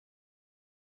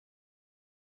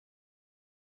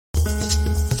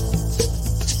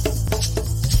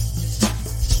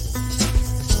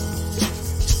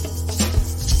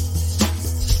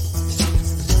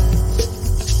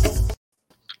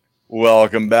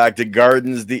Welcome back to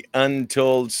Gardens, the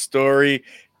Untold Story.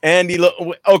 Andy, look,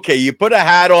 okay, you put a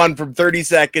hat on from 30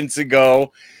 seconds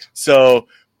ago, so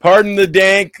pardon the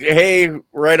dank. Hey,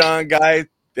 right on, guy.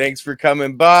 Thanks for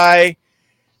coming by.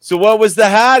 So what was the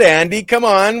hat, Andy? Come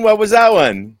on, what was that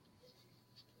one?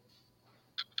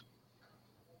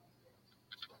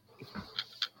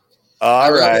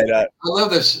 All right. I love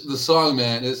the song,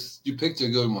 man. You picked a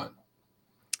good one.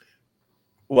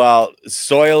 Well,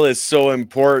 soil is so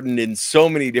important in so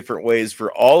many different ways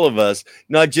for all of us,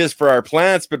 not just for our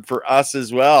plants, but for us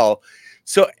as well.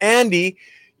 So, Andy,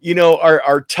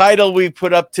 our title we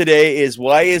put up today is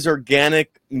Why is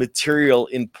Organic Material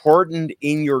Important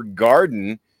in Your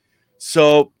Garden?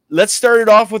 So let's start it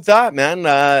off with that, man.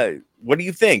 What do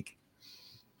you think?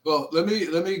 Well, let me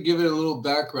give it a little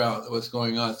background of what's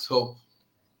going on. So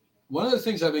one of the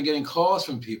things I've been getting calls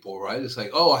from people, right? It's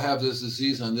like, oh, I have this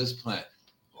disease on this plant.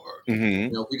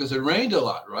 Because it rained a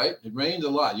lot, right? It rained a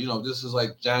lot. This is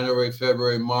like January,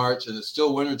 February, March, and it's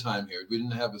still wintertime here. We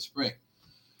didn't have a spring.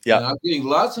 Yeah. And I'm getting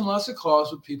lots and lots of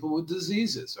calls with people with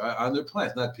diseases, right, on their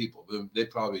plants. Not people, but they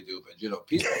probably do, but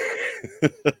people.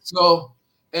 So,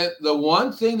 and the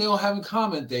one thing they don't have in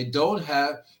common,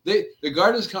 the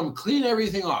gardeners come clean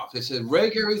everything off. They said,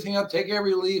 rake everything up, take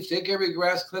every leaf, take every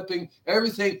grass clipping,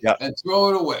 everything, and throw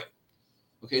it away.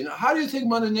 Okay, now how do you think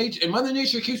Mother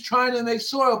Nature keeps trying to make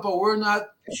soil, but we're not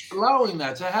allowing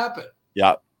that to happen?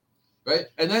 Yeah. Right.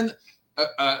 And then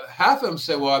half of them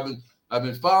say, well, I've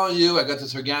been following you. I got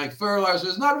this organic fertilizer.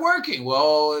 It's not working.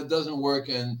 Well, it doesn't work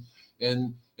in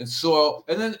soil.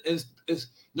 And then it's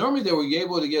normally they were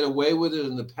able to get away with it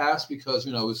in the past because,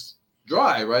 it was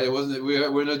dry, right? It wasn't,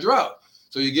 we're in a drought.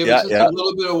 So you give it just a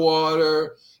little bit of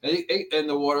water and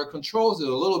the water controls it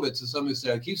a little bit to some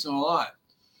extent. It keeps them alive.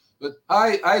 But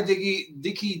hi,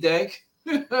 Dicky Dank.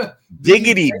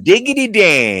 Diggity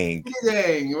dang.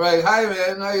 Dang, right. Hi,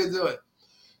 man. How you doing?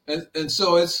 And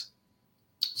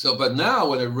but now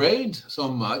when it rained so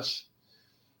much,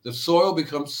 the soil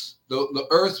becomes, the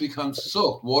earth becomes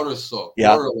soaked, water soaked,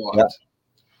 waterlogged. Yeah.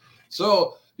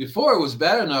 So before it was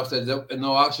bad enough that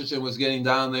no oxygen was getting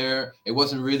down there. It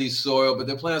wasn't really soil, but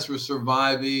the plants were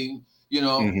surviving,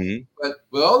 But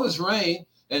with all this rain,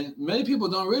 and many people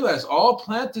don't realize all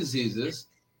plant diseases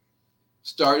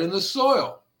start in the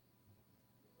soil.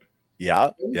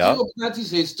 Every single plant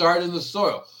disease start in the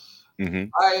soil. Mm-hmm.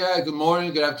 Hi, good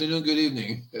morning, good afternoon, good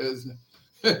evening.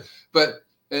 But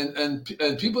and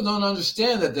people don't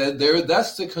understand that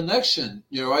that's the connection,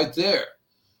 right there.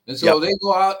 And so they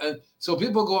go out, and so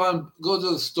people go to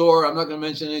the store. I'm not going to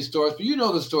mention any stores, but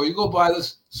the store. You go buy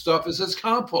this stuff. It says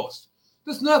compost.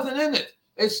 There's nothing in it.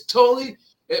 It's totally.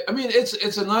 I mean,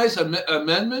 it's a nice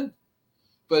amendment,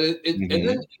 but and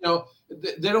then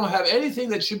they don't have anything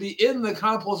that should be in the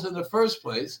compost in the first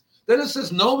place. Then it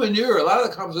says no manure. A lot of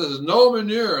the compost says no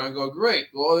manure. And I go, great.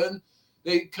 Well, then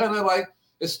they kind of like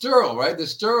it's sterile, right? They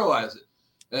sterilize it.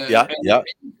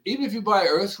 Even if you buy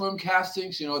earthworm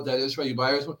castings, you know what that is, right? You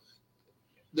buy earthworm.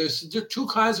 There's two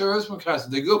kinds of earthworm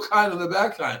castings: the good kind and the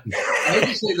bad kind. I hate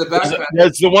to say the bad kind.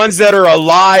 There's the ones that are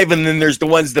alive, and then there's the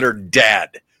ones that are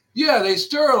dead. Yeah, they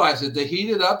sterilize it. They heat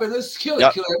it up and just kill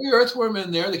it. Kill every earthworm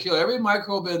in there. They kill every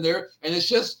microbe in there, and it's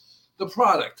just the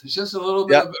product. It's just a little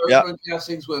bit of earthworm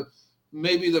castings with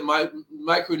maybe the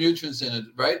micronutrients in it,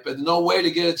 right? But no way to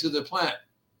get it to the plant.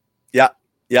 Yeah,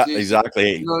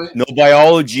 exactly. No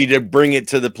biology to bring it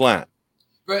to the plant.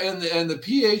 Right, and the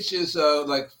pH is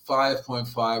like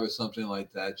 5.5 or something like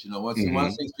that. One of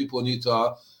the things people need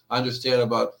to understand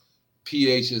about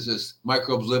pH is this: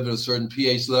 microbes live at a certain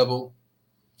pH level.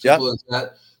 Simple as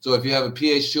that. So if you have a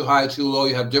pH too high, too low,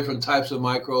 you have different types of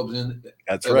microbes in.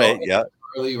 That's right.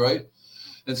 Early, right.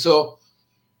 And so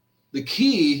the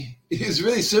key is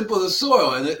really simple: the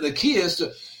soil, and the key is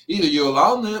to either you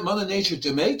allow Mother Nature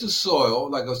to make the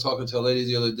soil. Like I was talking to a lady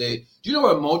the other day. Do you know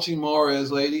what a mulching mower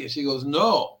is, lady? And she goes,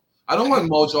 "No, I don't want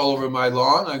mulch all over my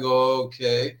lawn." I go,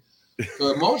 "Okay."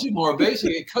 So a mulching mower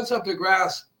basically it cuts up the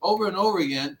grass over and over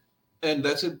again, and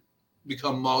lets it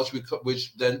become mulch,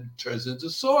 which then turns into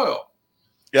soil.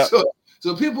 Yeah.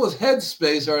 So people's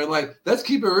headspace are like, let's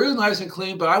keep it real nice and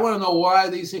clean, but I want to know why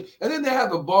these things. And then they have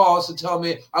the balls to tell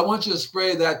me, I want you to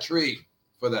spray that tree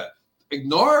for that.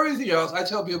 Ignore everything else. I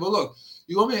tell people, look,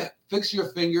 you want me to fix your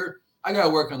finger? I got to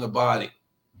work on the body.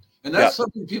 And that's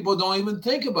something people don't even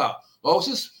think about. Well,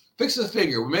 just fix the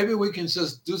finger. Maybe we can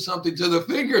just do something to the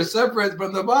finger separate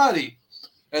from the body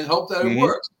and hope that it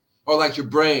works. Or like your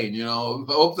brain,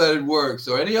 hope that it works.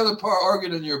 Or any other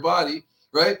organ in your body,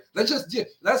 right? That's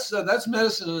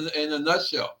medicine in a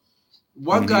nutshell.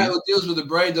 One guy who deals with the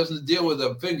brain doesn't deal with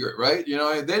the finger, right?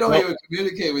 They don't even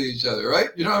communicate with each other, right?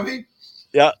 You know what I mean?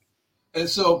 Yeah. And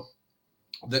so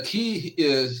the key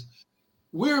is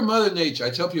we're Mother Nature. I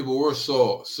tell people we're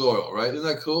soil, right? Isn't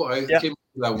that cool? I Yeah. came up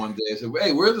with that one day. I said,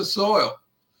 hey, we're the soil.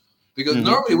 Because Mm-hmm.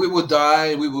 normally we would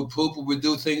die, we would poop, we would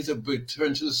do things that would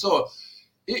turn to the soil.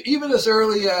 Even as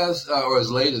early as, or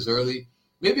as late as early,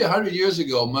 maybe 100 years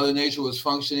ago, Mother Nature was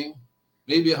functioning.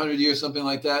 Maybe 100 years, something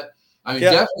like that. I mean,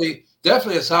 Yeah.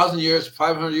 definitely 1,000 years,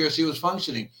 500 years, she was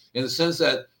functioning in the sense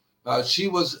that she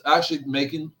was actually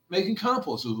making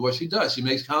compost. Is what she does. She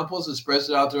makes compost and spreads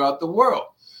it out throughout the world.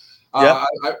 Yeah.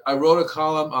 I wrote a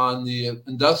column on the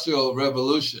Industrial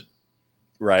Revolution.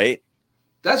 Right.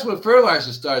 That's when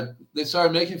fertilizers started. They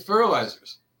started making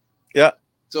fertilizers. Yeah.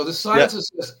 So the science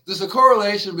is there's a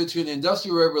correlation between the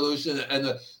Industrial Revolution and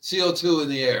the CO2 in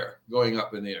the air going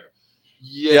up in the air.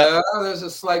 Yeah, there's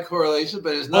a slight correlation,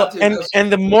 but it's not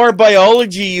and the more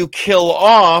biology you kill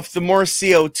off, the more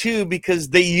CO2, because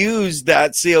they use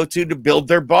that CO2 to build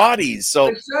their bodies. So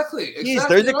exactly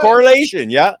there's a right. correlation.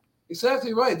 Yeah.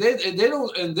 Exactly right. They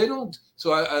don't.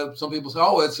 So some people say,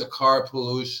 oh, it's a car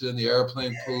pollution, the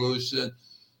airplane pollution.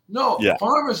 No,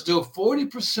 farmers do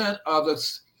 40% of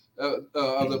the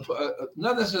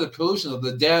not necessarily the pollution, of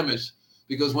the damage,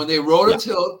 because when they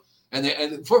rototill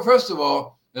first of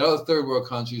all, in other third world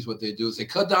countries, what they do is they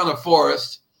cut down a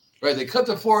forest, right? They cut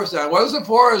the forest down. What does the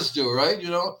forest do, right?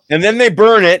 And then they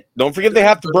burn it. Don't forget they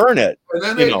have to burn it. And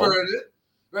then they burn it,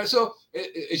 right? So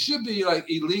it should be like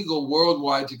illegal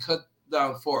worldwide to cut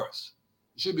down forests.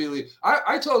 It should be illegal.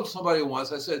 I told somebody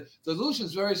once, I said, the solution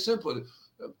is very simple.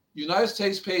 United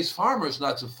States pays farmers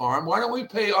not to farm. Why don't we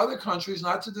pay other countries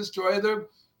not to destroy their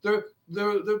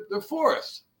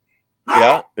forests?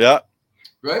 Yeah.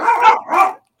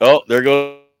 Right? Oh, there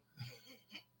goes.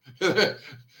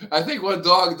 I think one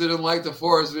dog didn't like the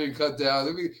forest being cut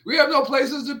down. We have no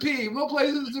places to pee. No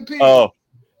places to pee. Oh,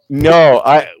 no.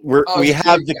 We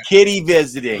have the kitty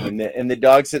visiting, and the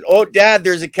dog said, "Oh, Dad,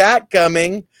 there's a cat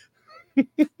coming."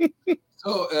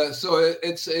 So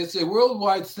it's a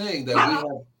worldwide thing that we have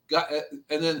got,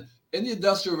 and then in the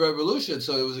Industrial Revolution,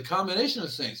 so it was a combination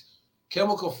of things.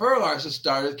 Chemical fertilizers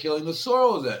started killing the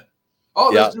soil. Then,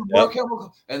 let's do more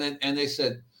chemical, and they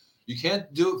said, you can't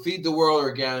feed the world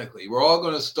organically. We're all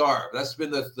going to starve. That's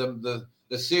been the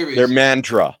series. Their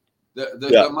mantra.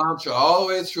 The mantra all the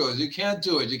way through is you can't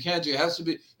do it. You can't do it. It has to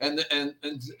be, and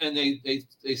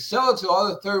they sell it to all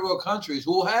the third world countries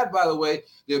who have, by the way,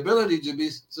 the ability to be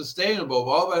sustainable.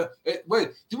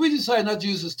 Wait, did we decide not to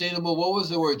use sustainable? What was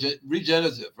the word?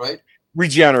 Regenerative, right?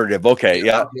 Regenerative. Okay,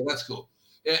 yeah. Okay, that's cool.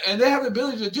 And they have the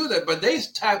ability to do that, but they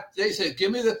say,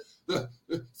 give me the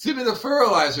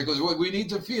fertilizer because we need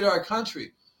to feed our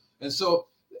country. And so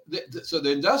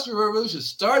the Industrial Revolution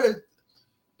started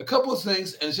a couple of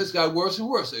things, and it's just got worse and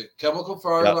worse. Chemical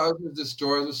fertilizer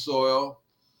destroys the soil.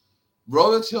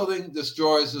 Rototilling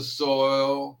destroys the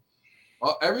soil.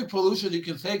 Every pollution you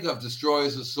can think of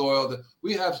destroys the soil.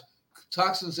 We have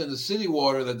toxins in the city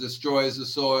water that destroys the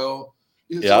soil.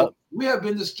 So we have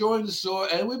been destroying the soil,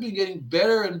 and we've been getting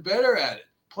better and better at it.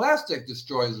 Plastic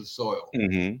destroys the soil.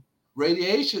 Mm-hmm.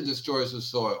 Radiation destroys the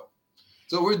soil.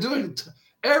 So we're doing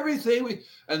everything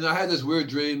and I had this weird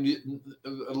dream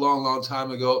a long, long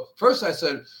time ago. First I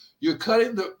said, you're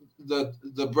cutting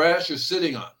the branch you're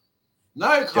sitting on.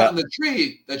 Now you're cutting the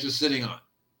tree that you're sitting on.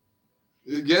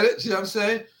 You get it? See what I'm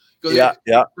saying?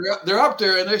 They're up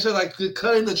there and they're saying like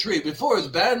cutting the tree. Before it's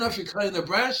bad enough you're cutting the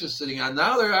branch you're sitting on.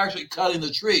 Now they're actually cutting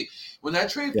the tree. When that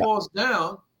tree falls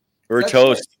down, we're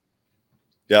toast.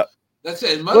 Yeah. That's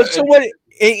it. So what,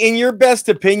 in your best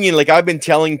opinion, like I've been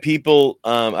telling people,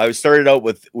 I started out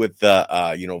with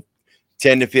 10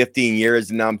 to 15 years,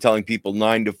 and now I'm telling people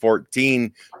 9 to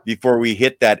 14 before we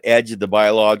hit that edge of the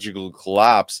biological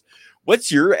collapse.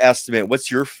 What's your estimate? What's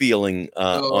your feeling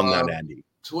on that, Andy?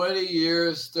 20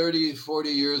 years, 30, 40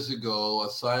 years ago,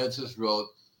 a scientist wrote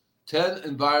 10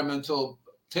 environmental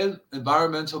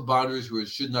boundaries we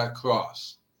should not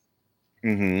cross.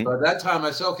 Mm-hmm. But at that time,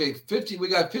 I said, okay, 50. We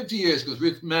got 50 years because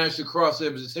we've managed to cross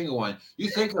every single one.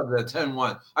 You think of the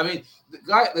 10-1. I mean,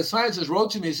 the scientist wrote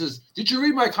to me. He says, "Did you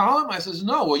read my column?" I says,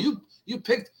 "No." Well, you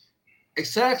picked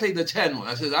exactly the 10-1.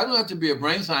 I said, "I don't have to be a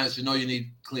brain scientist to know you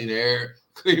need clean air,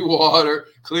 clean water,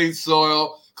 clean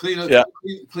soil, clean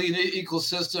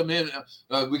ecosystem.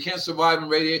 We can't survive in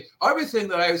radiation. Everything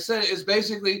that I said is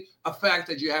basically a fact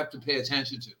that you have to pay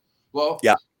attention to." Well,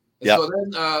 So then,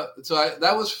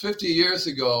 that was 50 years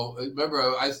ago.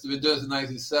 Remember, I've been doing this in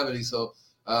 1970. So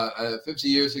 50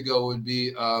 years ago would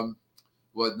be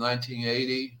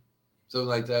 1980, something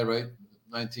like that, right?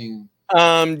 19.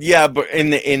 But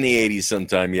in the 80s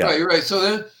sometime, yeah. Right, you're right. So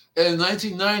then in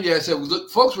 1990, I said,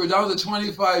 "Look, folks, we're down to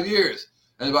 25 years."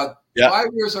 And about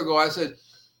 5 years ago, I said,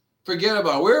 forget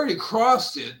about it. We already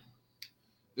crossed it.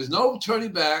 There's no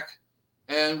turning back,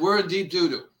 and we're in deep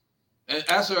doo-doo. And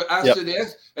after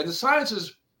the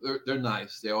scientists, they're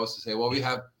nice. They also say, well, we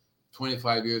have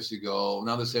 25 years to go.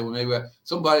 Now they say, well, maybe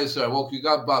somebody said, well, you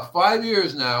got about 5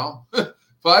 years now,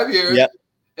 5 years. Yeah.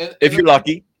 And if you're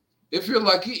lucky. If you're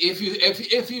lucky,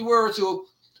 if you were to,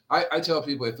 I tell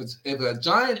people, if a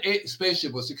giant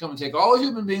spaceship was to come and take all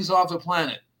human beings off the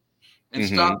planet and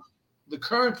stop the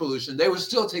current pollution, they would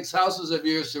still take thousands of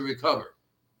years to recover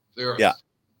the Earth. Yeah.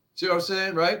 See what I'm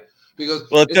saying, right? Because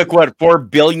it took 4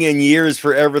 billion years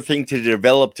for everything to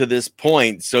develop to this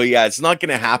point. So yeah, it's not going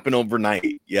to happen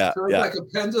overnight. Yeah. So it's like a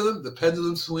pendulum. The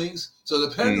pendulum swings. So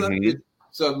the pendulum.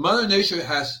 So Mother Nature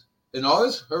has, in all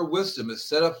her wisdom, has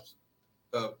set up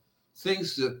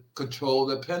things to control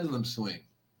the pendulum swing.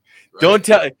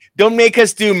 Right? Don't make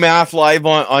us do math live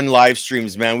on live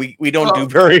streams, man. We don't do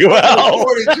very well.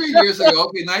 43 years ago.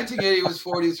 Okay, 1980 was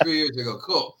 43 years ago.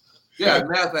 Cool. Yeah,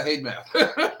 math. I hate math.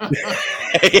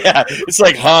 Yeah, it's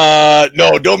like,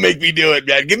 no, don't make me do it,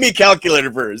 man. Give me a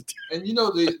calculator first. And you know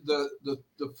the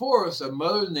forests are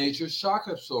Mother Nature's shock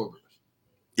absorbers.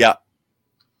 Yeah.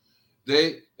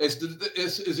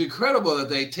 It's incredible that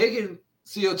they take in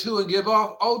CO2 and give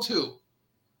off O2.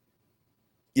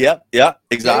 Yeah,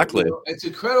 exactly. It's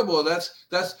incredible.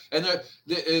 And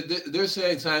they're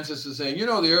saying, scientists are saying,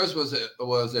 the Earth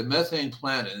was a methane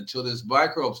planet until this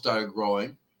microbe started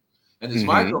growing, and this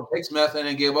microbe takes methane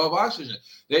and gave off oxygen.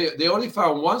 They only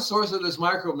found one source of this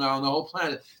microbe now on the whole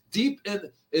planet, deep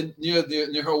in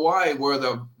near Hawaii, where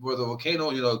the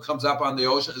volcano comes up on the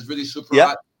ocean. It's really super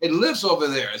hot. It lives over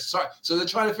there. So they're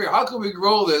trying to figure out how can we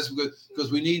grow this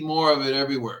because we need more of it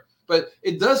everywhere. But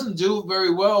it doesn't do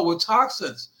very well with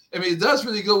toxins. I mean, it does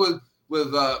really good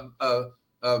with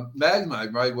magma,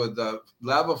 right? With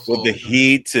lava flow. With the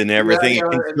heat and everything. It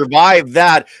can survive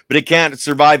that, but it can't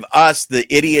survive us,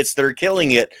 the idiots that are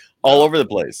killing it all over the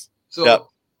place. So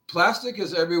plastic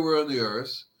is everywhere on the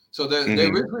Earth. So they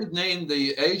originally named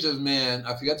the age of man,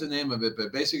 I forgot the name of it,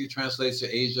 but basically translates to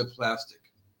age of plastic.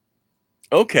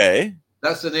 Okay.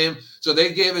 That's the name. So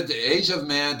they gave it the age of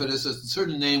man, but it's a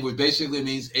certain name which basically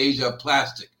means age of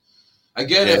plastic.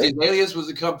 Again, if the aliens was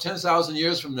to come 10,000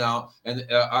 years from now and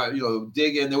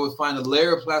dig in, they would find a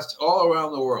layer of plastic all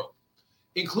around the world,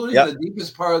 including the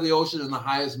deepest part of the ocean and the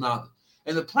highest mountain.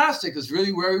 And the plastic is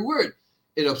really very weird.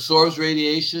 It absorbs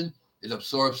radiation. It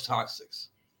absorbs toxics.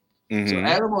 So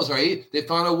animals they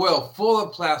found a well full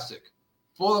of plastic.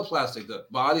 The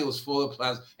body was full of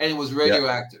plastic, and it was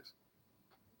radioactive.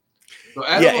 So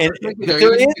and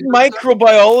there is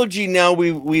microbiology now.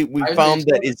 We found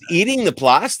that is eating the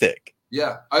plastic.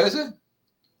 Yeah, is it?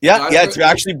 Yeah, it's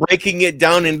actually breaking it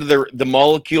down into the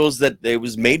molecules that it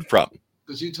was made from.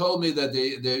 Because you told me that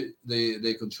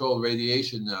they control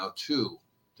radiation now too.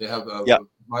 They have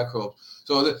microbes.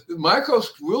 So the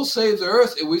microbes will save the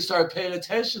Earth if we start paying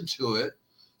attention to it.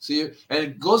 See, and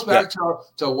it goes back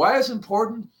to why it's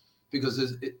important,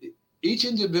 because each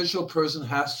individual person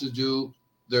has to do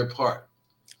their part.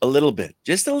 A little bit,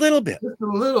 just a little bit. Just a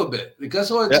little bit. Because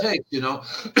that's all it takes,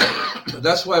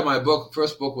 That's why my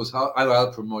first book was how I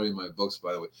love promoting my books,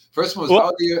 by the way. First one was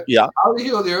how to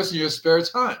heal the Earth in your spare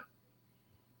time.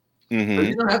 But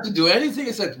you don't have to do anything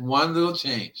except one little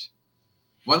change.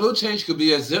 One little change could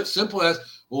be as simple as,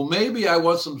 well, maybe I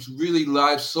want some really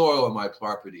live soil on my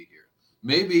property here.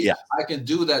 Maybe I can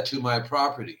do that to my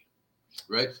property,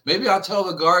 right? Maybe I'll tell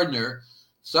the gardener,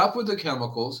 stop with the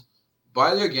chemicals,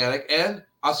 buy the organic, and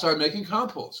I'll start making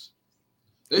compost.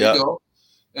 There you go.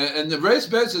 And the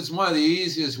raised beds is one of the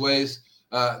easiest ways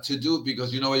to do it,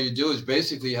 because what you do is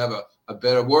basically you have a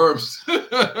bed of worms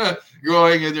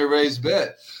growing in your raised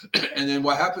bed. And then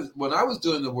what happens when I was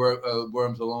doing the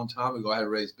worms a long time ago, I had a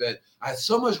raised bed. I had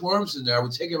so much worms in there. I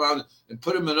would take them out and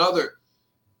put them in other.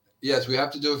 Yes, we have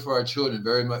to do it for our children.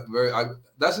 Very much.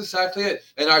 That's exactly it.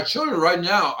 And our children right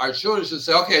now, should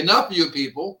say, okay, enough of you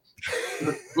people.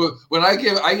 When I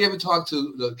give a talk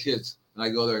to the kids, and I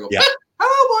go there, I go,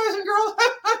 hello, boys and girls.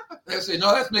 They say,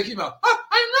 no, that's Mickey Mouse. I'm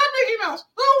not Mickey Mouse.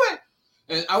 No way.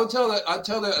 And I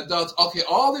tell the adults, okay,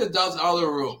 all the adults out of the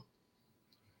room.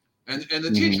 And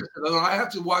the teacher said, I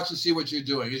have to watch and see what you're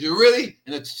doing. Is you really?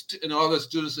 And all the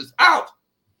students says, out.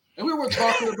 And we were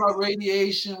talking about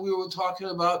radiation. We were talking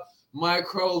about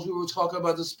microbes. We were talking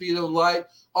about the speed of light,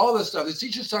 all this stuff. The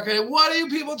teacher's talking, what are you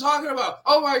people talking about?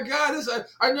 Oh my God,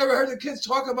 I never heard the kids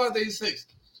talk about these things.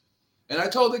 And I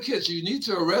told the kids, you need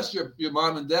to arrest your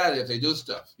mom and dad if they do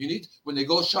stuff. You need, when they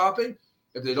go shopping,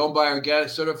 if they don't buy organic,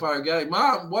 certified organic,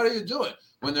 Mom, what are you doing?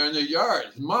 When they're in their yard,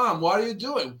 Mom, what are you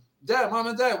doing? Dad, Mom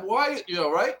and Dad, why,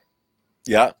 right?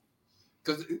 Yeah.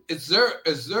 because it's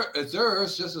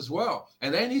theirs just as well,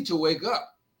 and they need to wake up.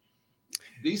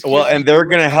 These Well, kids and need to they're wake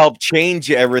going to up. help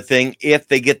change everything if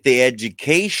they get the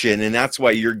education. And that's why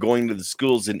you're going to the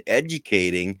schools and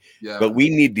educating. But Yeah, we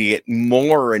need to get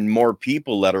more and more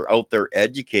people that are out there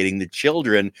educating the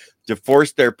children to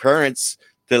force their parents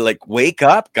to like wake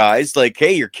up, guys. Like,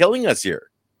 hey, you're killing us here.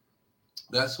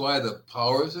 that's why the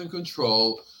powers in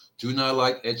control do not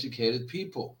like educated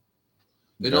people.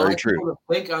 They don't Very like true. people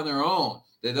to think on their own.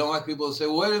 They don't like people to say,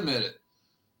 "Wait a minute."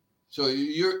 So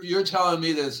you're telling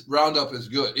me this Roundup is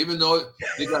good, even though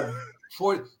they got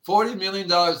 $40 million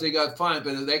they got fined,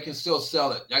 but they can still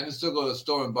sell it. I can still go to the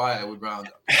store and buy it with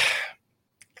Roundup,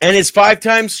 And it's 5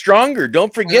 times stronger. Don't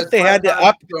and forget it's they five had to times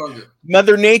up. stronger.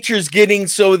 Mother Nature's getting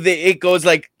so that it goes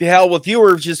like to hell with you.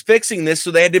 We're just fixing this,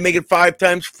 so they had to make it 5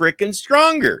 times freaking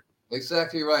stronger.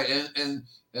 Exactly right, and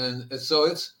so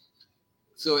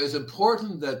it's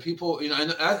important that people,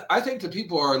 and I think the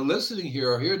people who are listening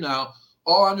here or here now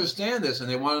all understand this, and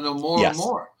they want to know more and Yes.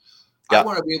 more. I Yeah.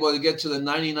 want to be able to get to the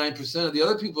 99% of the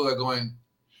other people that are going,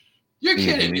 "You're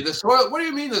kidding me. Mm-hmm. The soil, what do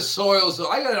you mean the soil?" So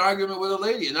I got an argument with a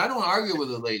lady, and I don't argue with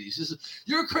the lady. She says,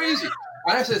 "You're crazy."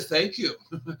 And I said, "Thank you.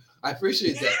 I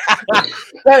appreciate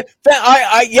that."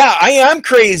 Yeah, I am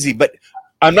crazy, but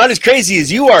I'm not as crazy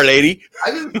as you are, lady.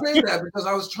 I didn't say that because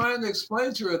I was trying to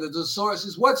explain to her that the soil, she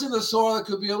says, "What's in the soil that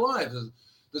could be alive?"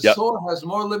 The Yep. soil has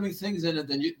more living things in it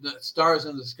than the stars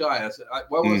in the sky. I said,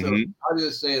 "What was it? Mm-hmm. How do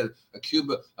you say it? A cube,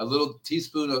 a little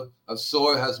teaspoon of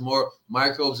soil has more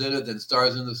microbes in it than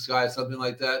stars in the sky, something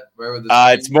like that." Wherever the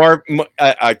It's saying. more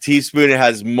a teaspoon. It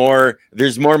has more.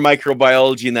 There's more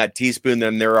microbiology in that teaspoon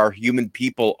than there are human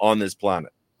people on this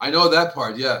planet. I know that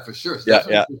part, yeah, for sure, Yeah,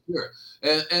 definitely yeah, for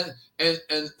sure.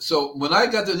 And so when I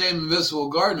got the name Invisible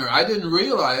Gardener, I didn't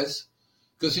realize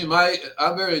because I'm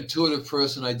a very intuitive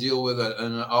person. I deal with an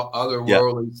yeah.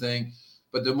 otherworldly thing,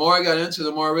 but the more I got into,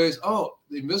 the more I realized, oh,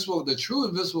 the true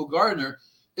invisible gardener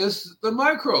is the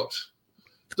microbes.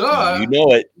 You Duh.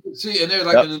 know it. See, and they're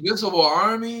like Yep. an invisible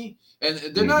army, and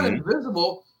they're not Mm-hmm.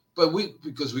 invisible, but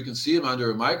because we can see them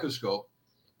under a microscope.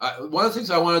 One of the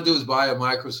things I want to do is buy a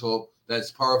microscope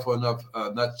that's powerful enough,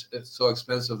 not so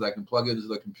expensive that I can plug into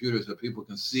the computer so people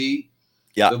can see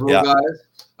Yeah, the little yeah.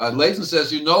 guys. Layton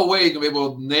says, "You no way you can be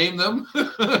able to name them."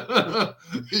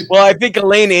 Well, I think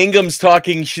Elaine Ingham's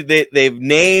talking. They've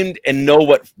named and know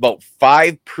what about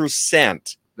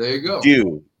 5% There you go.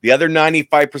 do. The other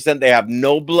 95%, they have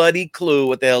no bloody clue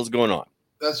what the hell's going on.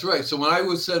 That's right. So when I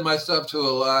would send my stuff to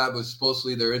a lab, was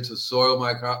supposedly they're into soil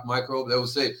microbe, they would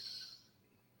say,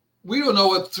 "We don't know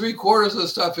what 3/4 of the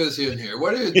stuff is in here.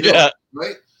 What are you doing?" Yeah,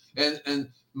 Right? And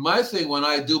my thing when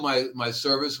I do my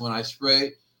service, when I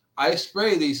spray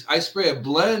a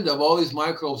blend of all these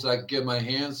microbes that I can get my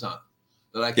hands on,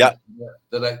 that I yeah,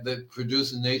 can that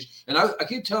produce in nature. And I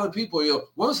keep telling people,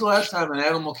 when was the last time an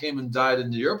animal came and died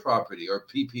into your property or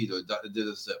pee-peed or did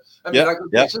a sip? I mean, yeah, like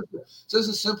yeah, it's just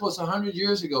as simple as 100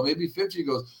 years ago, maybe 50 years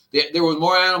ago. There were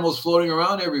more animals floating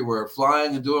around everywhere,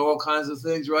 flying and doing all kinds of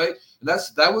things, right? And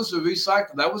that was the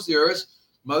recycle. That was the Earth,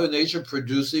 Mother Nature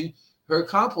producing her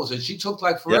compost, and she took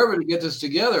like yeah. forever to get this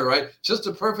together, right? Just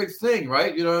the perfect thing,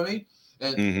 right? You know what I mean?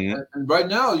 And, Mm-hmm. and right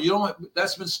now, you don't.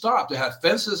 That's been stopped. They have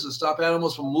fences to stop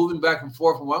animals from moving back and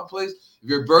forth from one place. If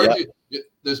you're a bird, Yeah,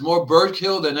 there's more bird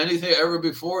kill than anything ever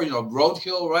before. Road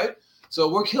kill, right? So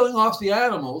we're killing off the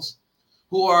animals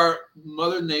who are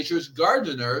Mother Nature's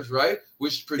gardeners, right?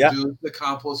 Which yeah, produce the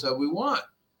compost that we want.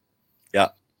 yeah.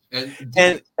 And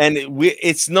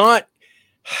It's not.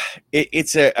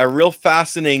 It's a real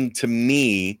fascinating to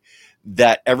me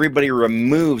that everybody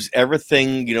removes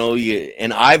everything.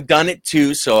 And I've done it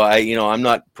too. So I'm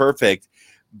not perfect,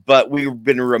 but we've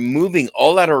been removing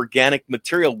all that organic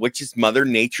material, which is Mother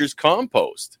Nature's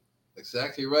compost.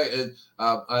 exactly right. And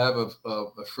I have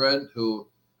a friend who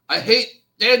I hate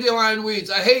dandelion weeds.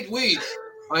 I hate weeds.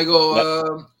 I Yep.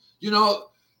 go, you know,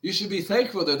 you should be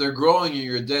thankful that they're growing in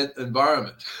your dead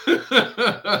environment,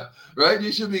 right?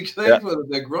 You should be Yeah. thankful that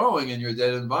they're growing in your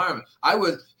dead environment. I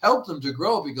would help them to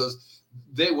grow because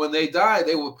when they die,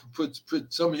 they will put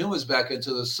some humans back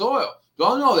into the soil.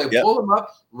 Don't know. They Yep. pull them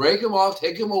up, rake them off,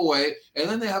 take them away, and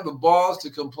then they have the balls to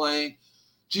complain.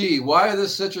 Gee, why are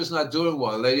this citrus not doing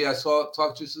well? A lady I talked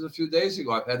to a few days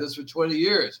ago. I've had this for 20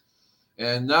 years.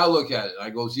 And now look at it. I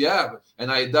goes, yeah. And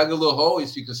I dug a little hole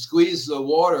so you can squeeze the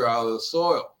water out of the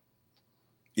soil.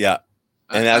 Yeah.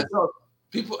 And I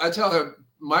that, tell her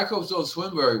microbes don't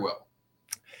swim very well.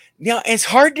 it's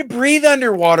hard to breathe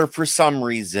underwater for some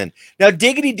reason. Now,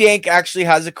 Diggity Dank actually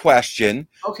has a question.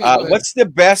 Okay, go ahead. What's the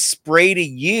best spray to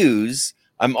use?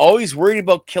 I'm always worried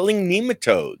about killing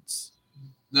nematodes.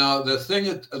 Now the thing,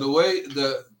 the way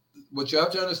what you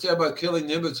have to understand about killing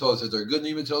nematodes is there are good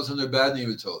nematodes and there are bad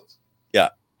nematodes. Yeah.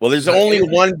 Well, there's Like only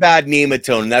one bad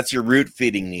nematode, and that's your root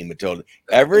feeding nematode.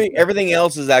 Everything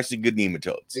else is actually good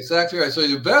nematodes. exactly right. So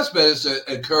your best bet is to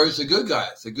encourage the good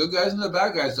guys. The good guys and the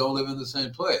bad guys don't live in the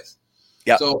same place.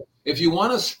 Yeah. So if you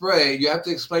want to spray, you have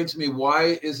to explain to me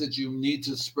why is it you need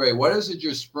to spray? What is it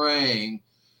you're spraying?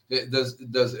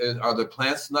 Are the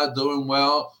plants not doing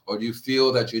well, or do you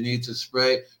feel that you need to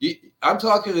spray? I'm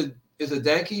talking. Is it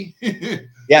Danky?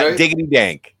 Yeah, Right? diggity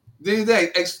dank.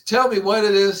 Tell me what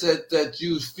it is that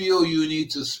you feel you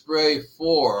need to spray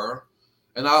for,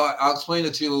 and I'll explain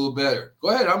it to you a little better. Go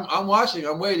ahead. I'm watching.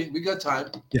 I'm waiting. We got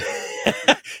time.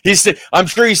 I'm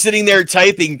sure he's sitting there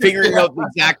typing, figuring out the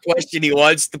exact question he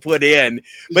wants to put in.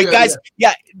 But guys,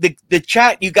 the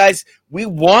chat, you guys, we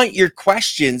want your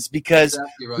questions because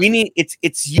exactly right. we need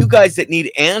it's you guys that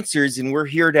need answers, and we're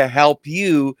here to help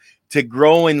you to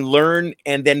grow and learn,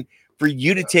 and then for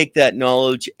you to take that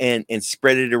knowledge and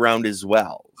spread it around as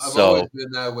well. I've always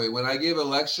been that way. When I give a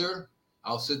lecture,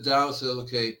 I'll sit down and say,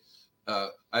 okay,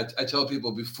 I tell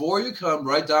people before you come,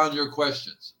 write down your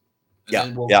questions. And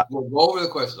then we'll go over the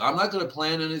questions. I'm not going to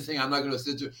plan anything. I'm not going to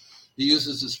sit there. He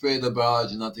uses to spray the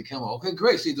biology, not the chemical. Okay,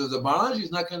 great. See, the biology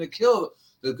is not going to kill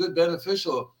the good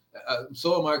beneficial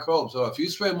soil microbes. So if you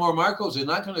spray more microbes, you're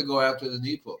not going to go after the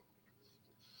nepo.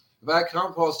 If I had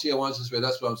compost tea, I want to spray.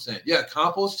 That's what I'm saying. Yeah,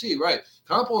 compost tea, right.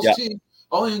 Compost tea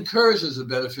only encourages the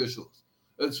beneficials.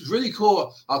 It's really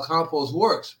cool how compost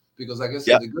works because, like I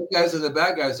said, the good guys and the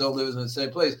bad guys don't live in the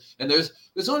same place. And there's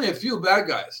only a few bad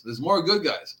guys. There's more good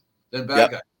guys than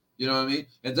bad guys. You know what I mean?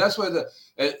 And that's why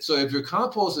so if your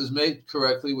compost is made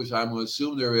correctly, which I'm going to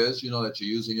assume there is, you know, that you're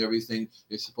using everything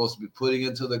you're supposed to be putting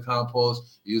into the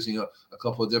compost, using a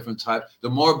couple of different types. The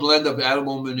more blend of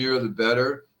animal manure, the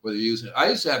better. Whether you're using, I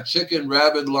used to have chicken,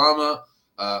 rabbit, llama.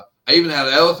 I even had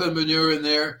elephant manure in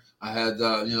there. I had,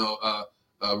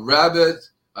 rabbit.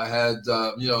 I had,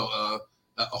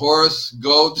 horse,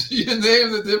 goat. You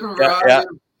name the different variety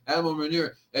of animal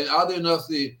manure. And oddly enough,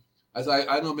 as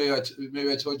I know,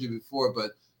 maybe I told you before, but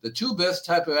the two best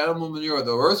type of animal manure are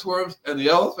the earthworms and the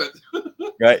elephant.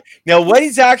 Right. Now, what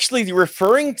he's actually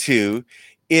referring to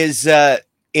is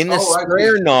in the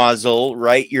sprayer nozzle,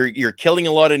 right? You're killing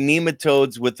a lot of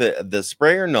nematodes with the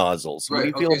sprayer nozzles. What do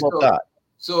you feel about that?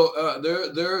 So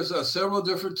there's several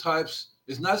different types.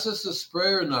 It's not just the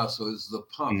sprayer nozzle; it's the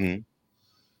pump. Mm-hmm.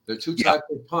 There are two types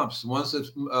of pumps. One's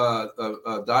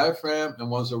a diaphragm, and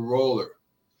one's a roller.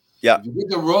 Yeah. If you get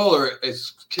the roller, it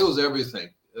kills everything.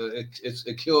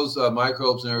 It kills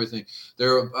microbes and everything.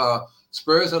 There are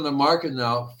sprayers on the market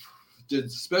now,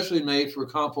 especially made for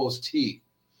compost tea.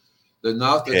 The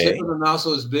tip of the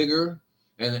nozzle is bigger,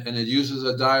 and it uses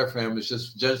a diaphragm. It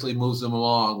just gently moves them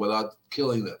along without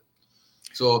killing them.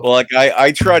 So, well, like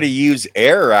I try to use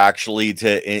air actually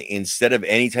to instead of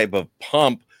any type of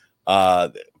pump,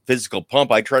 physical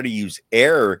pump. I try to use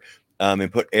air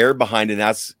and put air behind it. And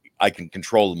that's I can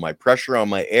control my pressure on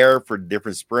my air for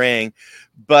different spraying.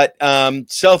 But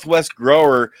Southwest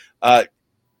Grower,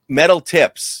 metal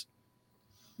tips.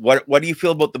 What do you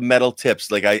feel about the metal tips?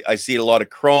 Like I see a lot of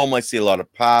chrome, I see a lot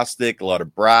of plastic, a lot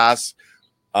of brass.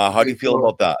 How do you feel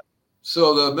about that?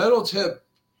 So the metal tip,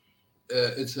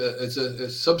 it's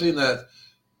something that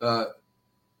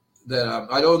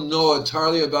I don't know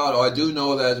entirely about. Or I do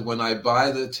know that when I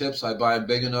buy the tips, I buy them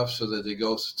big enough so that they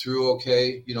go through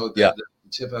okay. You know, the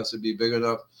tip has to be big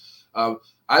enough.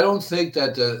 I don't think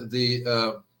that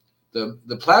the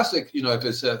plastic, you know, if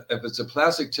it's a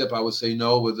plastic tip, I would say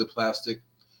no with the plastic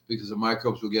because the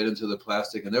microbes will get into the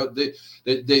plastic and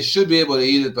they should be able to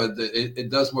eat it, but it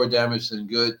does more damage than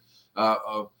good.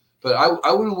 But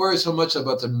I wouldn't worry so much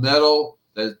about the metal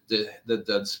that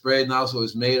the spray nozzle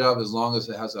is made of, as long as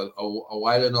it has a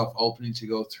wide enough opening to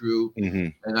go through.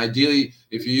 Mm-hmm. And ideally,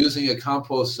 if you're using a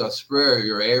compost sprayer,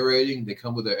 you're aerating. They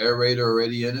come with an aerator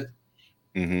already in it.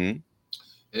 Mm-hmm.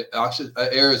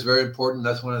 Air is very important.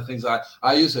 That's one of the things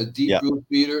I use a deep root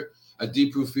feeder. A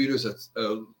deep root feeder is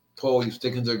a pole you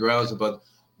stick into the ground. It's about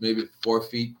maybe 4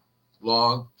 feet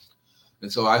long.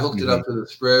 And so I hooked it up to the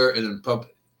sprayer and then pump.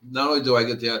 Not only do I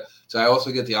get I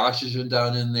also get the oxygen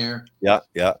down in there. Yeah.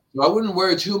 So I wouldn't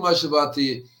worry too much about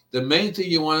the main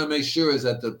thing you want to make sure is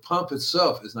that the pump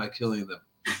itself is not killing them.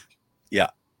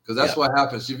 Yeah. Because that's what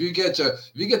happens. If you get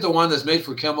the one that's made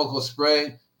for chemical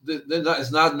spray,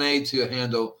 it's not made to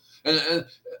handle. And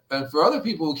for other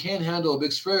people who can't handle a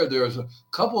big sprayer, there's a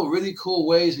couple of really cool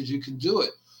ways that you can do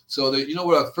it. So that you know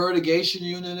what a fertigation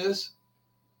unit is?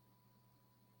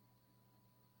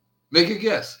 Make a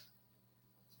guess.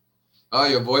 Oh,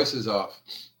 your voice is off.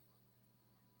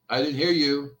 I didn't hear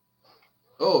you.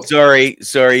 Oh, Sorry.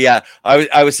 Yeah,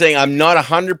 I was saying I'm not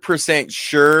 100%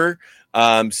 sure.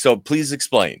 So please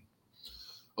explain.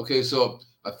 okay. So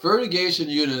a fertigation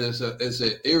unit is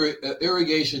a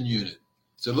irrigation unit.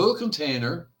 It's a little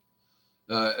container.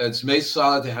 It's made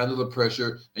solid to handle the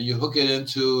pressure, and you hook it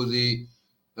into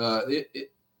uh,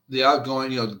 the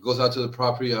outgoing. It goes out to the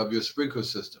property of your sprinkler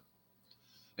system,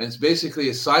 and it's basically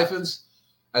it siphons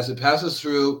as it passes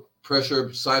through.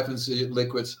 Pressure siphons the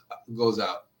liquids, goes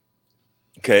out,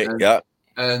 Okay. and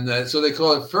Yeah. so they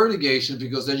call it fertigation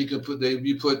because then you put the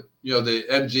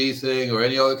MG thing or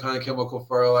any other kind of chemical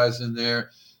fertilizer in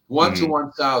there, 1 to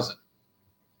 1,000.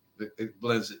 It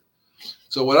blends it.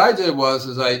 So what I did was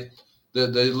the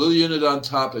little unit on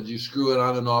top that you screw it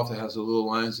on and off that has the little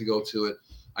lines to go to it.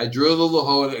 I drilled a little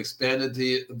hole and expanded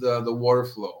the water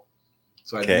flow.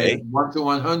 So I made it Okay. 1 to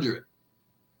 100.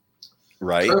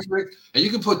 Right. Perfect. And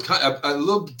you can put a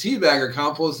little tea bag of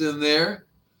compost in there,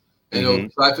 and it'll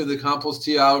Mm-hmm. siphon the compost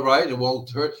tea out right. It won't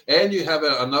hurt, and you have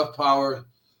enough power,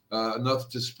 enough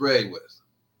to spray with.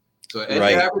 So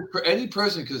Right. any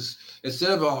person, because instead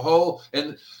of a hole,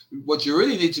 and what you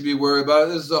really need to be worried about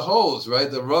is the holes, right?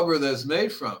 The rubber that's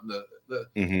made from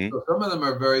Mm-hmm. so some of them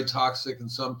are very toxic, and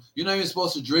some you're not even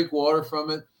supposed to drink water from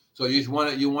it. So you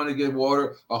want to get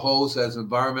water a hose that's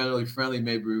environmentally friendly,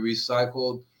 maybe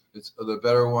recycled. It's the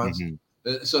better ones.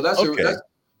 Mm-hmm. So that's Okay.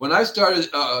 when I started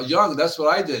young. That's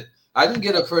what I did. I didn't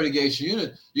get a fertigation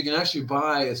unit. You can actually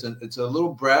buy it's a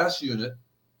little brass unit.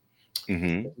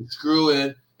 Mm-hmm. You screw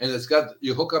in, and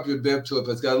you hook up your bib to it,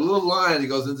 but it's got a little line that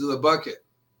goes into the bucket.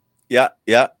 Yeah.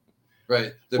 Yeah.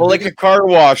 Right. The Well, like a biggest car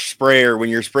wash sprayer when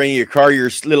you're spraying your car, your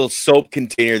little soap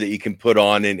container that you can put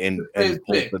on and the and, same and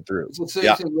pulls thing. it through. It's the same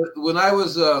Yeah. thing. When I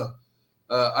was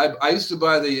I used to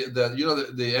buy the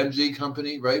MG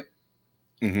company, right?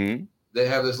 Mm-hmm. They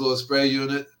have this little spray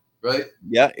unit, right?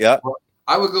 Yeah. Yeah. Well,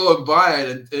 I would go and buy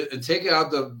it and take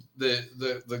out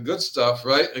the good stuff,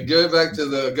 right, and give it back to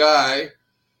the guy,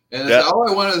 and I said, Yeah. all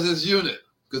I want is this unit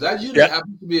because that unit Yeah.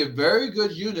 happens to be a very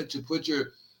good unit to put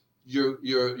your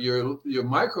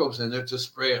microbes in there to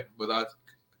spray it without,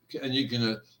 and you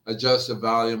can adjust the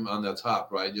volume on the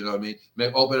top, right? You know what I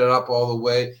mean? Open it up all the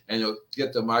way, and you'll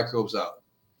get the microbes out.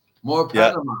 More Yeah.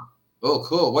 Panama. Oh,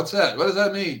 cool. What's that? What does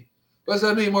that mean? What does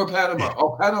that mean? More Panama.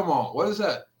 Oh, Panama. What is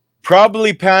that?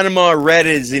 Probably Panama red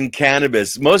is in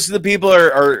cannabis. Most of the people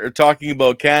are talking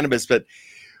about cannabis, but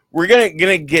we're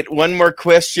gonna get one more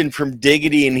question from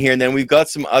Diggity in here, and then we've got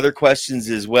some other questions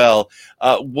as well.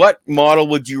 What model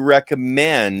would you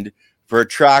recommend for a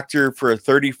tractor for a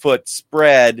 30-foot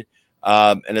spread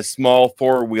and a small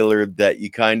four-wheeler that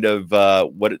you kind of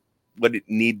what it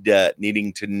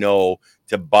needing to know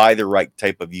to buy the right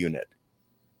type of unit?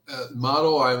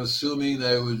 Model, I'm assuming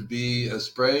that it would be a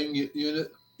spraying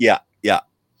unit. Yeah, yeah.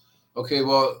 Okay,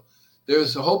 well,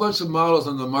 there's a whole bunch of models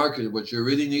on the market. What you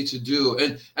really need to do,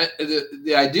 and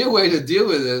the ideal way to deal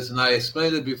with this, and I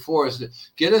explained it before, is to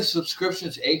get a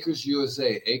subscription to Acres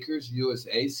USA, Acres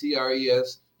USA,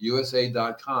 CRES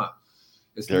USA.com.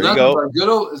 There you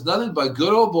go. It's nothing but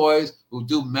good old boys who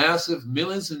do massive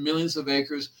millions and millions of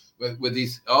acres with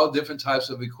these all different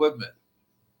types of equipment,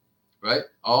 right?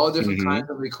 All different Mm-hmm. kinds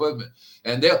of equipment,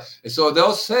 and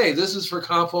they'll say this is for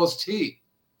compost tea.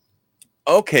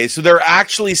 Okay, so they're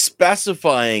actually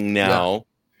specifying Yeah,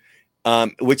 now,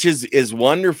 which is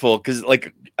wonderful because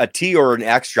like a tea or an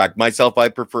extract. Myself, I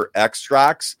prefer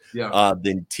extracts yeah,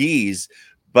 than teas.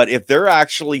 But if they're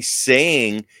actually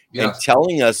saying and yes.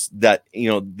 telling us that,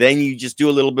 then you just do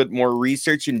a little bit more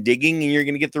research and digging, and you're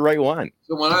going to get the right one.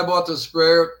 So when I bought the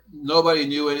sprayer, nobody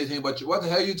knew anything but you. What the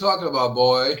hell are you talking about,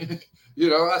 boy?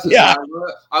 I said, Yeah,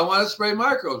 I want to spray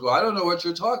microbes. Well, I don't know what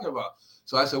you're talking about.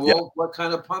 So I said, yeah, well, what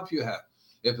kind of pump you have?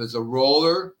 If it's a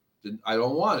roller, then I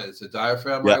don't want it. It's a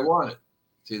diaphragm, yeah. I want it.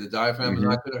 See, the diaphragm is Hmm.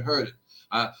 not going to hurt it.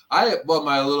 I bought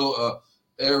my little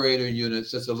aerator unit. It's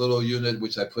just a little unit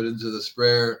which I put into the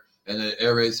sprayer and it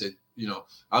aerates it.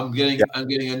 I'm Yeah.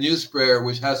 getting a new sprayer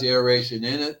which has the aeration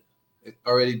in it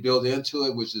already built into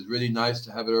it, which is really nice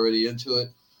to have it already into it.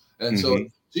 And so Hmm.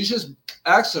 you just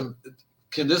ask them,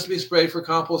 can this be sprayed for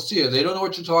compost tea? If they don't know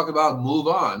what you're talking about, move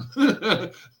on.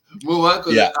 Move on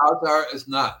because Yeah. out there it's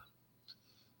not.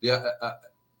 Yeah,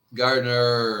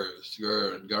 gardeners.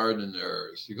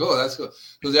 You go, that's good.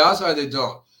 Because the outside they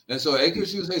don't. And so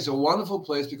Acres USA is a wonderful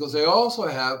place because they also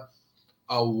have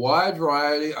a wide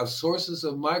variety of sources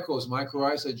of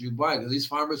microice that you buy. Because these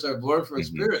farmers have learned from Hmm.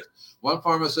 experience. One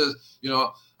farmer says,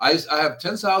 I have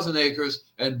 10,000 acres,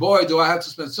 and boy, do I have to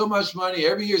spend so much money.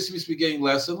 Every year seems to be getting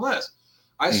less and less.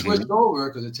 I Hmm. switched over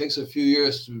because it takes a few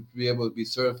years to be able to be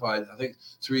certified. I think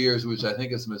 3 years, which I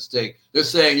think is a mistake. They're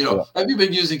saying, Yeah. have you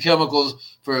been using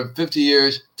chemicals for 50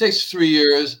 years? It takes 3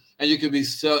 years, and you can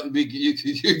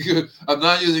I'm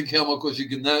not using chemicals. You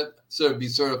can not be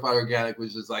certified organic,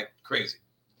 which is like crazy,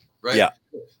 right? Yeah.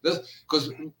 Because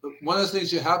one of the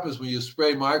things that happens when you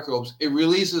spray microbes, it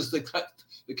releases the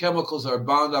chemicals are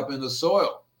bound up in the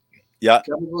soil. Yeah.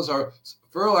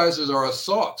 Fertilizers are a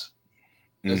salt,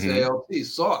 Hmm. SALT,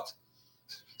 salt.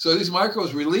 So these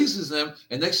microbes releases them,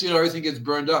 and next thing you know, everything gets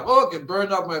burned up. Oh, it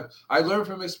burned up I learned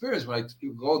from experience when I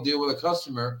go deal with a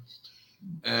customer,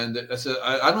 and I said,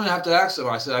 I don't have to ask them.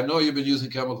 I said, I know you've been using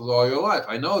chemicals all your life.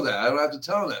 I know that. I don't have to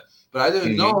tell them that. But I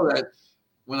didn't Hmm. know that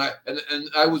when and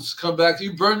I would come back,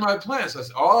 you burned my plants. I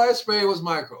said, all I sprayed was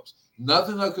microbes.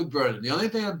 Nothing that could burn it. The only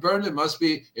thing that burned it must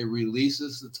be it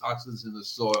releases the toxins in the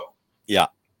soil. Yeah.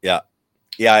 Yeah.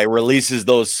 Yeah, it releases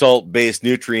those salt-based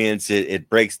nutrients. It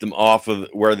breaks them off of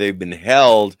where they've been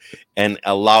held and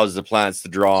allows the plants to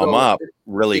draw them So up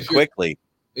really if you're quickly.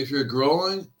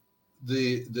 growing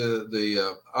the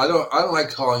I don't like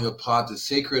calling a pot the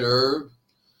sacred herb.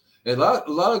 And a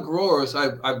lot of growers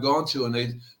I've gone to, and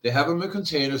they have them in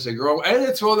containers. They grow and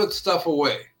they throw that stuff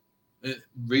away and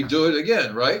redo it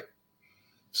again, right?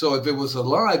 So if it was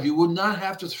alive, you would not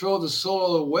have to throw the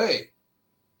soil away.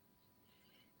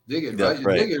 Dig it, right? That's You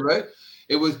right. dig it, right?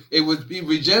 It would be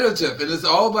regenerative, and it's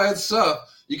all by itself.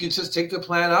 You can just take the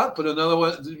plant out, put another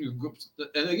one,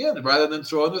 and again, rather than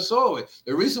throwing the soil away.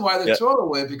 The reason why they Yeah. throw it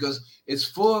away because it's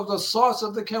full of the salts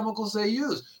of the chemicals they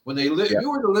use. When if Yeah. you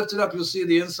were to lift it up, you'll see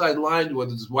the inside lined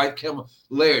with this white chemical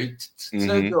layer. Hmm.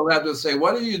 They'll have to say,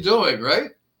 "What are you doing?"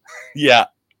 Right? Yeah.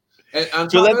 And on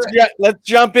So top of that, let's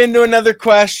jump into another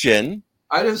question.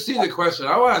 I didn't see the question.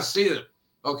 I want to see it.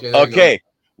 Okay, there you go. Okay.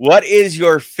 What is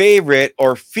your favorite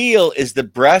or feel is the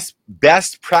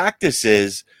best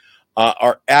practices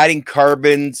are adding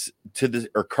carbon to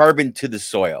the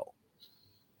soil?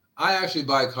 I actually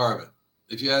buy carbon.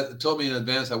 If you had told me in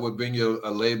advance, I would bring you a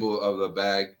label of the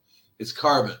bag. It's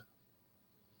carbon.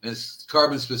 And it's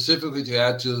carbon specifically to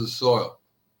add to the soil.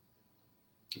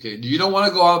 Okay, you don't want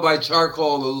to go out and buy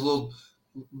charcoal, those little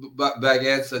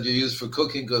baguettes that you use for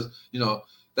cooking, because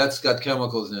that's got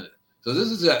chemicals in it. So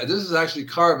this is actually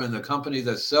carbon, the company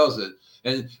that sells it,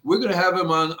 and we're going to have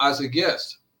him on as a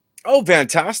guest. Oh,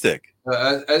 fantastic.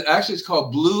 Actually, it's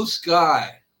called Blue Sky.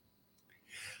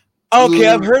 Okay,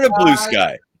 I've Blue heard of Blue Sky.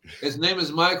 Sky. His name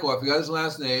is Michael. I forgot his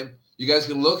last name. You guys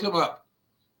can look him up.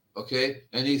 Okay,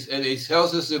 and he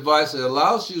sells this device that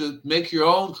allows you to make your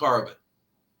own carbon.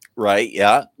 Right,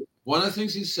 yeah. One of the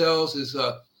things he sells is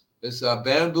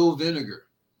bamboo vinegar.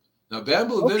 Now,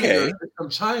 bamboo vinegar Okay. is from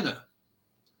China,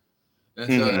 and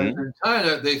so and Hmm. in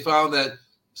China they found that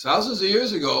thousands of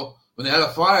years ago, when they had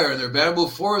a fire and their bamboo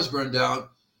forest burned down,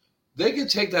 they could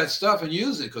take that stuff and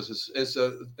use it because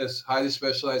it's highly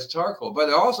specialized charcoal. But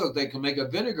also they can make a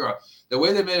vinegar. The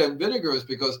way they made a vinegar is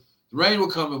because the rain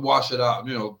will come and wash it out.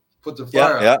 Put the Yeah,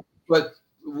 fire out. yeah. But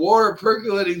water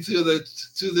percolating to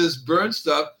this burnt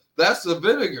stuff, that's the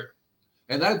vinegar.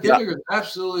 And that Yeah. vinegar is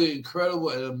absolutely incredible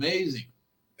and amazing.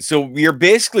 So you're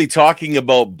basically talking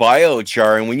about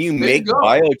biochar, and when you There you make go.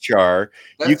 biochar,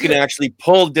 you That's can it. actually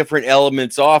pull different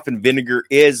elements off, and vinegar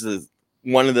is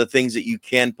one of the things that you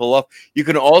can pull off. You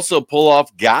can also pull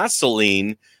off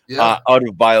gasoline Yeah. out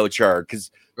of biochar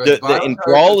because Right. the in Biochar is the best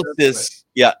way. pyrolysis,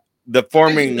 yeah, the Thank you,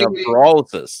 forming of Diggity.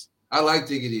 pyrolysis. I like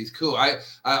Diggity. It's cool.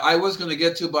 I was going to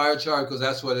get to biochar because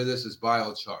that's what it is. It's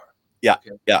biochar. Yeah,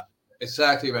 Okay. yeah,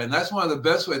 Exactly right. And that's one of the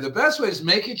best ways. The best way is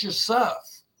make it yourself.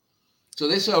 So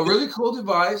they sell a really cool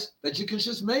device that you can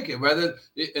just make it. Rather,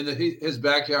 his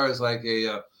backyard is like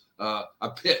a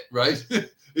pit, right?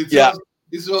 yeah,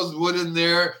 He throws wood in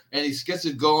there and he gets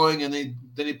it going, and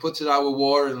then he puts it out with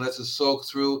water and lets it soak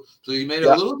through. So he made a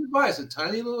yeah, little device, a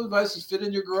tiny little device to fit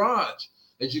in your garage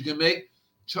that you can make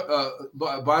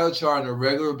biochar on a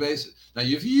regular basis. Now,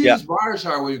 if you yeah. use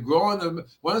biochar when you're growing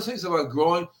one of the things about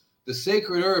growing the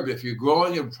sacred herb, if you're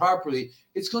growing it properly,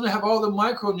 it's going to have all the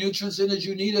micronutrients in it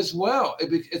you need as well.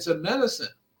 It's a medicine.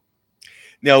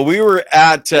 Now we were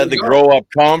at There you the go. Grow Up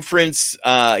conference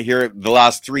here the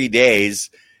last 3 days,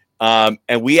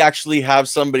 and we actually have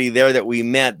somebody there that we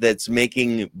met that's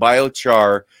making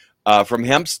biochar from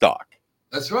hemp stock.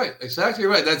 That's right. Exactly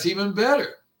right. That's even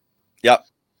better. Yep.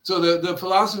 So the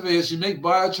philosophy is you make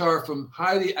biochar from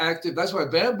highly active. That's why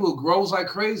bamboo grows like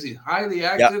crazy. Highly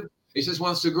Yep. active. It just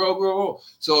wants to grow.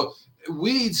 So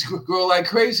weeds grow like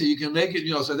crazy. You can make it.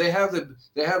 So they have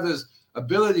this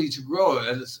ability to grow,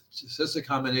 and it's just a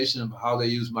combination of how they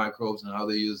use microbes and how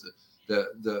they use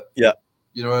the Yeah.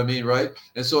 you know what I mean, right?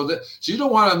 And so you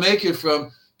don't want to make it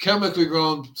from chemically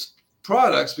grown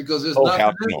products because there's Oh, nothing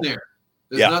heck in no. there.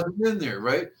 There's Yeah. nothing in there,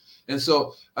 right? And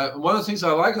so one of the things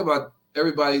I like about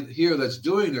everybody here that's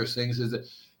doing their things is that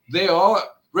they all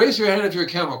raise your hand if you're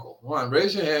chemical. One,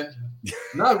 raise your hand.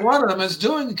 Not one of them is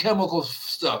doing chemical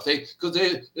stuff. Because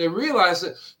they realize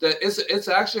that it's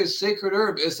actually a sacred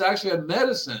herb. It's actually a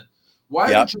medicine.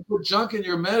 Why would you put junk in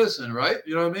your medicine, right?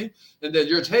 You know what I mean? And then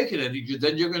you're taking it.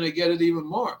 Then you're going to get it even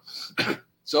more.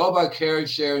 It's all about caring,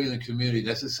 sharing in the community.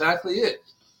 That's exactly it.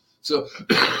 So,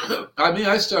 I mean,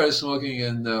 I started smoking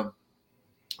in,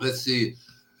 let's see,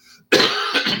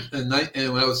 and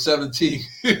when I was 17.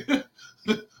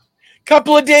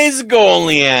 Couple of days ago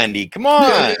only, Andy. Come on.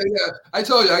 Yeah. I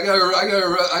told you, I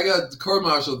got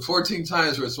court-martialed 14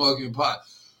 times for smoking pot.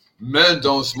 Men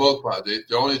don't smoke pot; they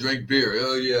only drink beer.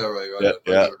 Oh yeah, right.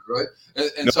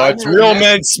 And No, so it's real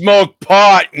men smoke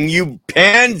pot, and you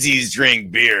pansies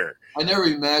drink beer. I never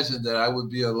imagined that I would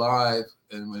be alive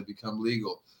and would become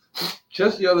legal.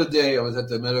 Just the other day, I was at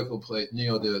the medical place,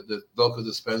 the local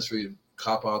dispensary.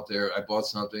 Cop out there. I bought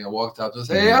something. I walked out and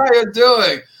said, "Hey, how you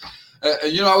doing?"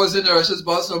 And I was in there. I just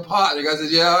bought some pot. And the guy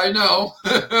said, "Yeah, I know."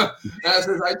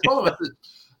 And I told him, I said,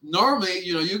 "Normally,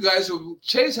 you guys would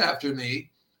chase after me."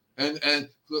 And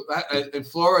in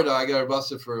Florida, I got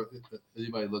arrested for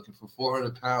anybody looking for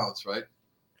 400 pounds, right?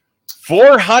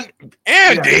 400,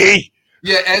 Andy.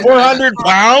 Yeah, and 400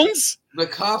 pounds. The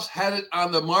cops had it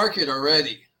on the market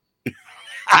already. They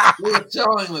were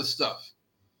selling this stuff.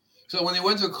 So when he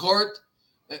went to court,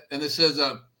 and it says,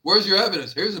 "Where's your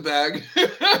evidence?" "Here's a bag." And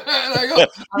I go,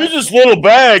 "Here's this little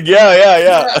bag."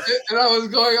 Yeah. And I was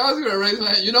going to raise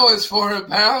my hand. It's 400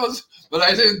 pounds, but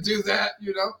I didn't do that.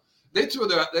 They threw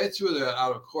that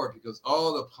out of court because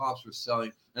all the cops were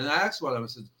selling. And I asked one of them, I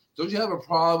said, "Don't you have a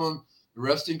problem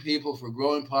arresting people for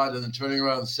growing pot and then turning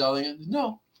around and selling it?"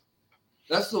 "No,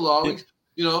 that's the law."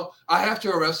 I have to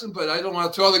arrest them, but I don't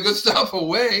want to throw the good stuff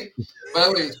away. By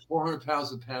the way, it's 400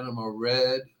 pounds of Panama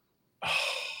Red.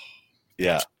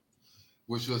 Yeah.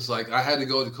 Which was like I had to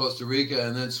go to Costa Rica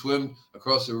and then swim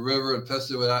across the river and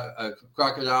pester with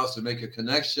crocodiles to make a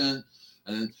connection.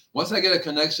 And then once I get a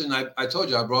connection, I told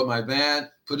you I brought my van,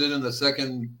 put it in the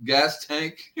second gas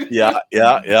tank. Yeah.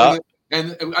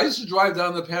 And I used to drive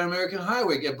down the Pan American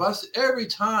Highway, get busted every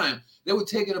time. They would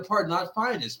take it apart, not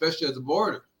find it, especially at the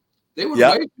border. They would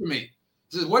wait for me.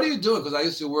 He says, "What are you doing?" Because I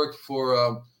used to work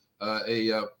for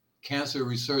a Cancer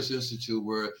Research Institute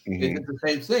where they did the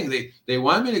same thing. They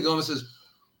wanted me to go and says,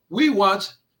 "We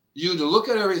want you to look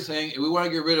at everything, and we want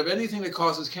to get rid of anything that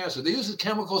causes cancer." They use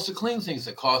chemicals to clean things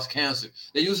that cause cancer.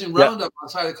 They're using Roundup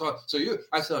outside the car. So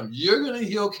I tell them, "You're going to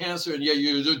heal cancer, and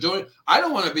you're doing. I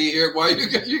don't want to be here while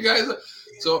you guys."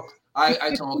 So I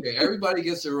tell them, "Okay, everybody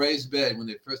gets a raised bed when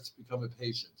they first become a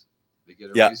patient. They get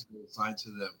a raised bed assigned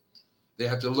to them. They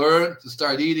have to learn to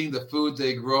start eating the food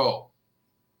they grow."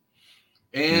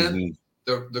 And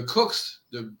the cooks,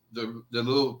 the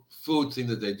little food thing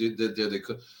that they do, they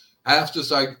cook, have to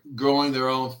start growing their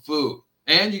own food.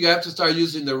 And you have to start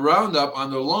using the Roundup on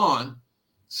the lawn.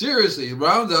 Seriously,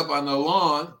 Roundup on the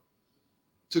lawn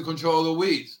to control the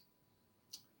weeds.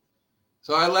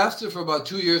 So I lasted for about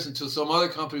 2 years until some other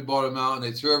company bought them out and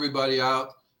they threw everybody out.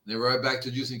 And they were right back to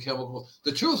using chemicals.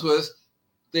 The truth was,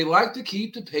 they like to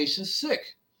keep the patients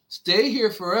sick. Stay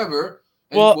here forever.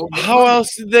 Well, how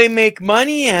else do they make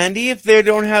money, Andy, if they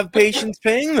don't have patients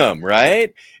paying them,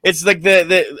 right? It's like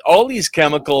all these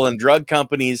chemical and drug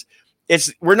companies,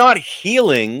 we're not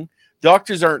healing.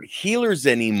 Doctors aren't healers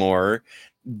anymore.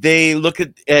 They look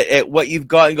at what you've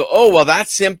got and go, "Oh, well, that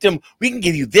symptom, we can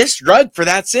give you this drug for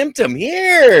that symptom.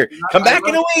 Here, come back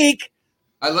in a week."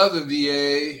 I love the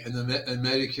VA and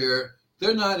Medicare.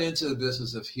 They're not into the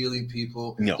business of healing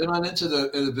people. No. They're not into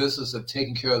the business of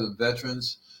taking care of the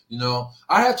veterans.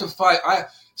 I have to fight.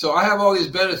 So I have all these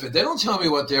benefits. They don't tell me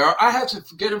what they are. I have to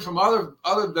get them from other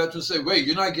veterans. Say, "Wait,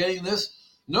 you're not getting this?"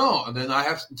 No, and then now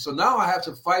I have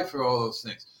to fight for all those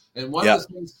things. And one of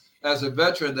the things as a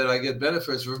veteran that I get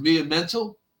benefits for being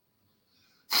mental.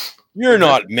 You're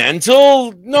not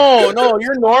mental. No,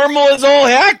 you're normal as all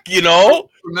heck. For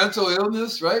mental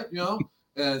illness, right?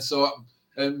 And so.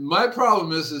 And my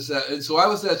problem is that, and so I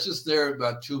was just there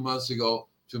about 2 months ago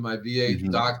to my VA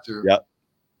doctor. Yep.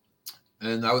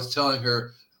 And I was telling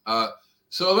her,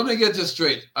 so let me get this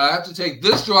straight. I have to take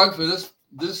this drug for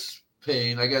this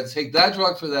pain. I got to take that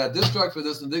drug for that, this drug for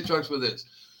this, and this drug for this.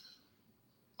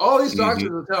 All these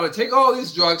doctors are telling me, take all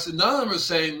these drugs, and none of them are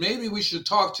saying, maybe we should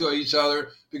talk to each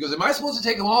other, because am I supposed to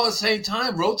take them all at the same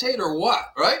time, rotate, or what,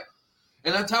 right?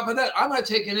 And on top of that, I'm not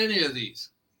taking any of these.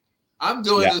 I'm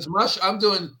doing as much. I'm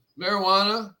doing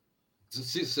marijuana,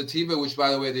 sativa, which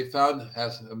by the way they found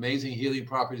has amazing healing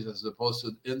properties as opposed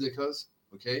to indicas.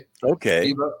 Okay,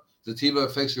 Okay. sativa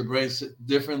affects your brain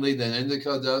differently than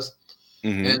indica does.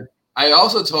 Mm-hmm. And I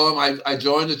also told him I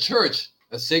joined a church,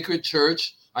 a sacred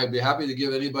church. I'd be happy to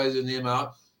give anybody the name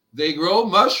out. They grow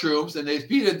mushrooms and they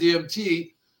feed it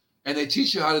DMT, and they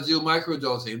teach you how to do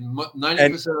microdosing.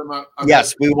 90% of my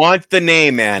Yes, we want the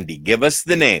name, Andy. Give us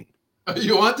the name.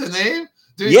 You want the name?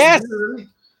 Yes. Really?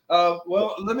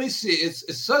 Well, let me see.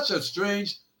 It's such a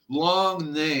strange,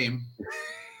 long name.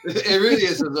 It really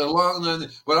is. It's a long name.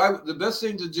 But the best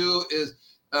thing to do is,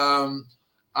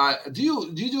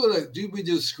 do we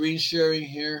do screen sharing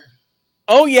here?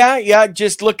 Oh yeah.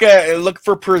 Just look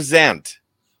for present.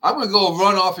 I'm gonna go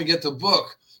run off and get the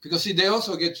book because see, they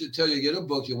also tell you to get a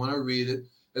book. You want to read it.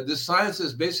 That the science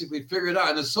is basically figured out,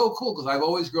 and it's so cool because I've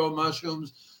always grown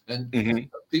mushrooms, and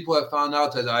people have found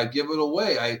out that I give it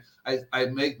away. I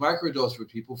make microdose for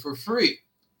people for free.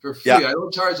 Yeah. I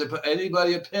don't charge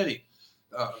anybody a penny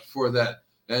for that,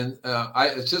 and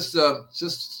it's just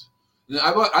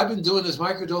I've been doing this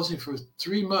microdosing for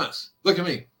 3 months. Look at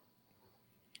me.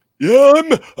 Yeah,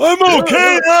 I'm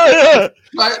okay.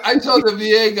 I told the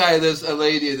VA guy a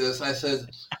lady this. I said,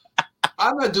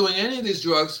 I'm not doing any of these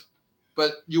drugs,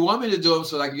 but you want me to do them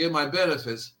so that I can get my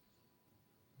benefits.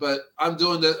 But I'm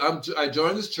doing that. I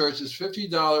joined this church. It's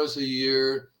 $50 a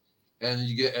year, and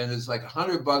it's like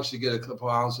 $100 to get a couple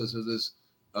ounces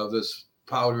of this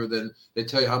powder. Then they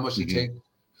tell you how much to take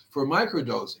for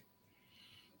microdosing.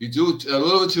 You do a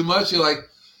little bit too much, you're like,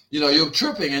 you're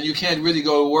tripping and you can't really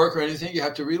go to work or anything. You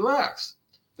have to relax.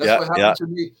 That's what happened to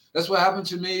me. That's what happened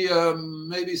to me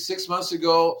maybe 6 months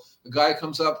ago. A guy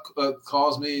comes up,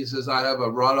 calls me. He says, I have a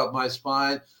rod up my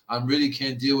spine. I really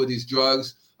can't deal with these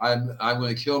drugs. I'm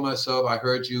going to kill myself. I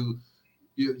heard you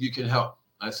can help.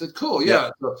 I said, cool.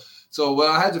 Yeah. So what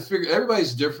I had to figure,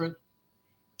 everybody's different.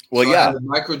 Well, so I had a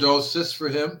microdose for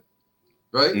him.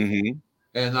 Right. Mm-hmm.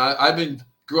 And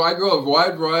I grow a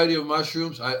wide variety of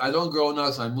mushrooms. I don't grow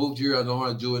nuts. I moved here. I don't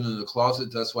want to do it in the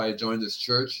closet. That's why I joined this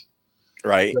church.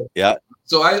 Right. Yeah.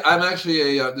 So I'm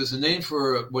actually there's a name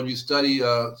for when you study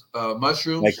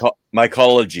mushrooms.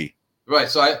 Mycology. Right.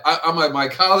 So I'm a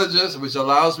mycologist, which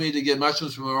allows me to get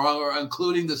mushrooms from around,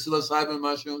 including the psilocybin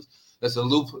mushrooms. There's a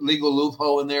legal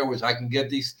loophole in there, which I can get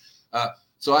these.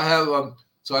 So I have.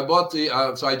 So I bought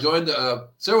so I joined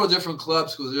several different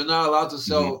clubs because they're not allowed to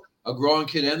sell a growing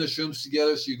kit and the shrooms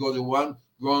together. So you go to one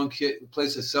growing kit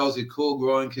place that sells the cool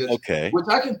growing kits. Okay. Which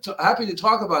I can happy to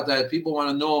talk about that. If people want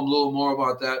to know a little more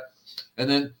about that. And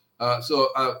then so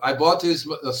I bought these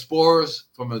spores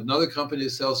from another company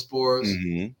that sells spores.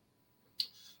 Mm-hmm.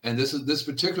 And this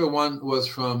particular one was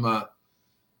from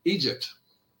Egypt.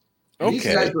 And these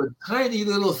guys were tiny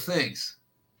little things.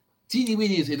 Teeny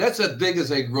weeny things. That's as big as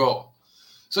they grow.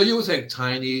 So you would think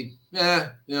tiny,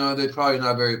 they're probably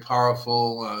not very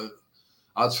powerful.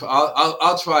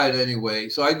 I'll try it anyway.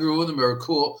 So I grew them. They were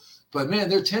cool, but man,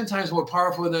 they're 10 times more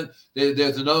powerful than.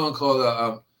 There's another one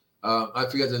called I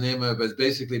forget the name of it, but it's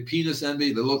basically penis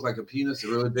envy. They look like a penis.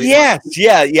 They're really big. Yes,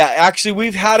 yeah. Actually,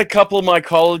 we've had a couple of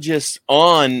mycologists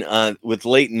on with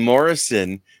Leighton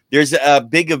Morrison. There's a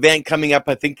big event coming up,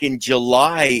 I think, in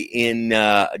July in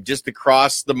just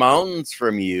across the mountains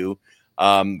from you.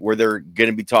 Where they're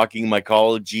going to be talking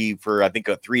mycology for, I think,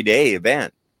 a 3-day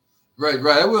event. Right.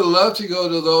 I would love to go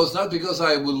to those, not because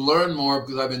I would learn more,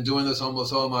 because I've been doing this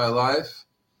almost all my life.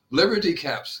 Liberty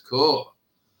caps, cool.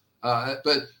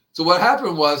 But so what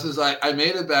happened was I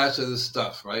made a batch of this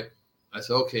stuff, right? I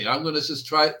said, okay, I'm going to just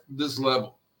try this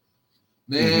level.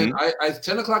 Man, I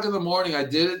 10 o'clock in the morning, I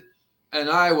did it, and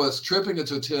I was tripping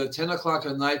until 10 o'clock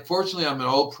at night. Fortunately, I'm an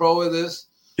old pro of this.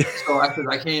 So I said,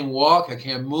 I can't even walk, I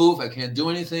can't move, I can't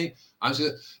do anything.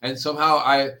 And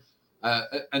somehow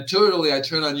intuitively I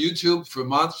turned on YouTube for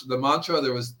the mantra.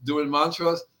 There was doing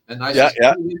mantras, and I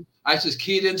just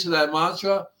keyed into that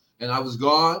mantra, and I was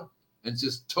gone, and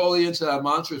just totally into that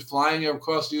mantra, flying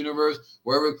across the universe,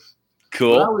 wherever.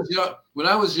 Cool. When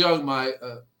I was young,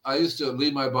 I used to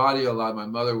leave my body a lot. My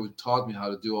mother taught me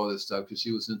how to do all this stuff because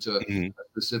she was into a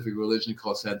specific religion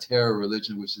called Santeria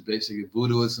religion, which is basically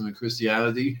Buddhism and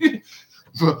Christianity.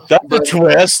 That's a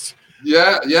twist.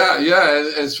 Yeah.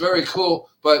 It's very cool.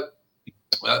 But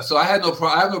so I have no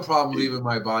problem leaving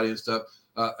my body and stuff.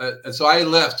 And so I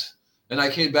left, and I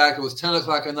came back. It was 10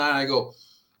 o'clock at night. And I go,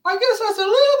 I guess that's a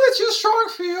little bit too strong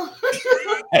for you.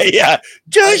 Yeah,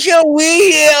 just a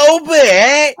wee little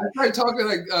bit. I tried talking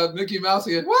like Mickey Mouse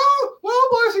again. Well,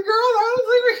 boys and girls, I don't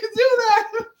think we can do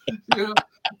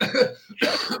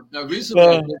that. Now,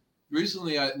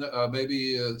 recently,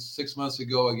 maybe 6 months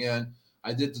ago, again,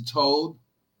 I did the Toad.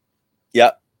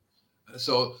 Yeah.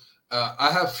 So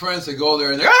I have friends that go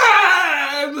there and they're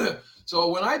ah! So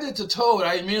when I did Untold,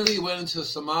 I immediately went into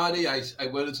samadhi. I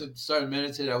went into started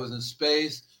meditating. I was in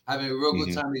space, having a real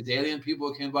good time. These alien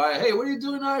people came by. Hey, what are you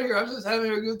doing out here? I'm just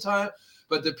having a good time.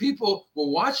 But the people were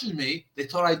watching me. They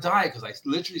thought I died because I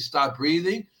literally stopped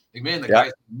breathing. Like, man, the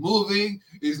guy's moving.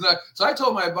 He's not. So I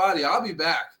told my body, I'll be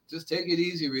back. Just take it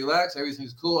easy, relax.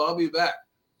 Everything's cool. I'll be back.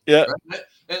 Yeah. Right?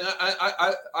 And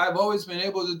I've always been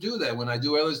able to do that when I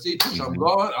do LSD. I'm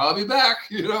going. I'll be back.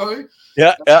 You know.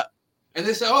 Yeah. Yeah. And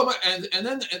they say, oh my, and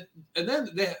then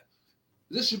they.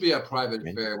 This should be a private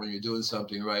affair when you're doing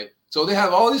something, right? So they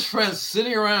have all these friends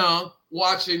sitting around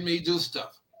watching me do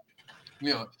stuff,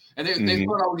 you know. And they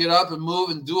thought I would get up and move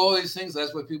and do all these things.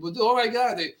 That's what people do. Oh my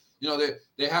God,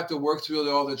 they have to work through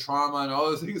all the trauma and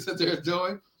all the things that they're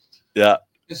doing. Yeah.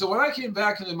 And so when I came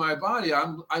back into my body,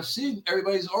 I've seen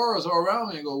everybody's auras all around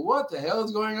me and go, what the hell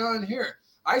is going on here?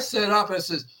 I set up and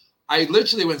says, I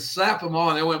literally went slap them all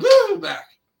and they went woo, back.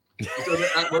 So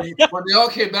when they all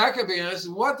came back at me, and I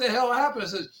said, what the hell happened? I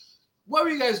said, what were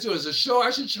you guys doing? It's a show.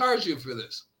 I should charge you for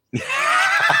this.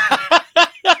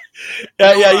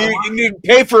 You need to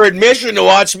pay for admission to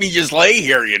watch me just lay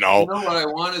here, you know. You know what I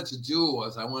wanted to do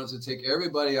was I wanted to take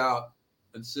everybody out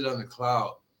and sit on the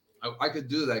cloud. I could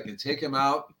do that. I could take him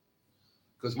out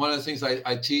because one of the things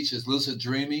I teach is lucid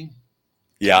dreaming.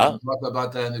 Yeah. I'll talk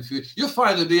about that in the future. You'll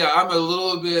find I'm a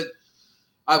little bit,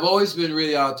 I've always been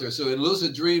really out there. So in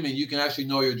lucid dreaming, you can actually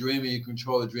know you're dreaming, you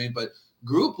control the dream. But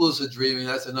group lucid dreaming,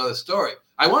 that's another story.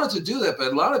 I wanted to do that,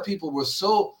 but a lot of people were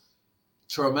so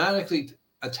traumatically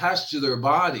attached to their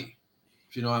body,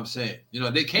 if you know what I'm saying. You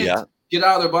know, they can't get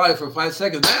out of their body for 5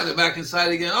 seconds. Man, they're back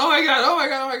inside again. Oh my God, oh my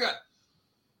God, oh my God.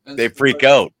 And they freak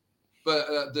out.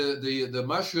 But the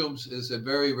mushrooms is a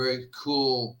very, very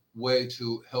cool way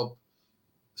to help,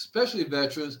 especially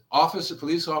veterans.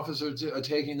 Police officers are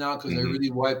taking now because they're really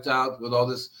wiped out with all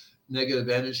this negative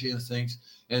energy and things.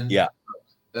 And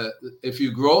if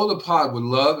you grow the pot with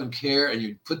love and care and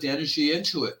you put the energy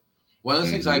into it, one of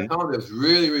the things I found that was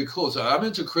really, really cool. So I'm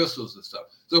into crystals and stuff.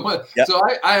 So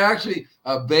I actually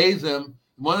bathe them.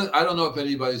 I don't know if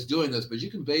anybody's doing this, but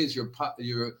you can bathe your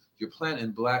plant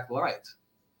in black light.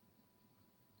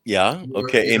 Yeah.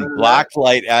 Okay. In black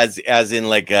light, as in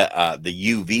like the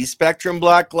UV spectrum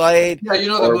black light. Yeah, you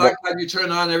know the black light you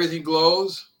turn on, everything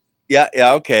glows. Yeah.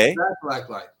 Yeah. Okay. That's black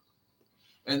light,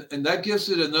 and that gives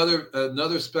it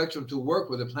another spectrum to work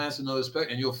with. The plant's another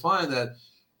spectrum, and you'll find that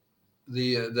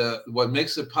the what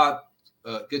makes the pot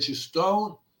get you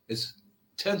stoned is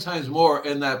 10 times more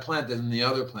in that plant than in the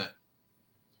other plant.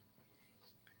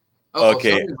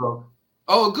 Okay.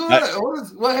 Oh, good.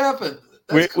 What happened?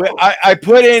 Cool. I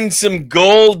put in some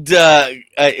gold.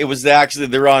 It was actually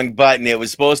the wrong button. It was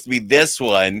supposed to be this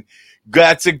one.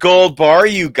 That's a gold bar,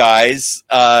 you guys.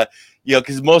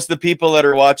 Because most of the people that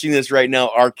are watching this right now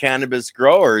are cannabis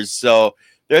growers. So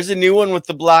there's a new one with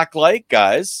the black light,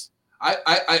 guys.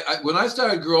 I when I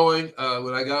started growing,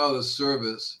 when I got out of the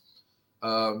service,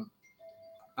 I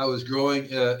was growing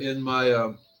in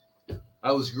my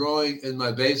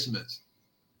basement.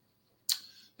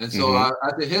 And so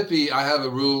at the hippie, I have a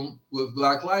room with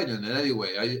black light in it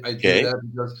anyway. I do that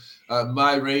because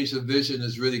my range of vision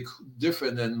is really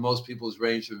different than most people's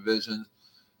range of vision.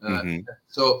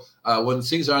 So when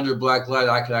things are under black light,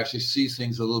 I can actually see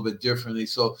things a little bit differently.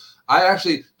 So I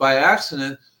actually, by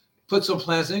accident, put some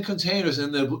plants in containers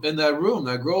in that room,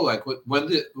 that grow light.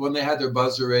 When they had their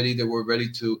buds already, they were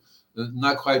ready to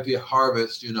not quite be a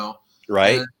harvest, you know.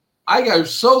 Right. And I got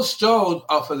so stoned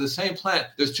off of the same plant.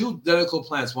 There's two identical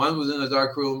plants. One was in the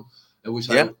dark room, which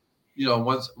one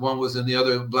was in the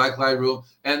other black light room.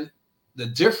 And the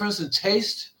difference in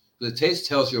taste, the taste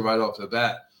tells you right off the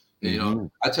bat. You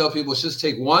know, I tell people just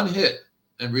take one hit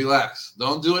and relax.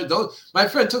 Don't do it. My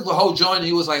friend took the whole joint.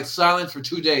 He was like silent for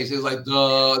 2 days. He was like,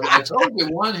 I told you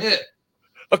one hit.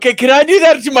 Okay, can I do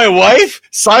that to my wife?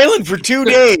 Silent for 2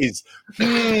 days.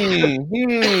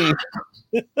 I'm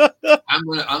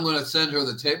gonna send her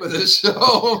the tape of this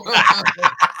show.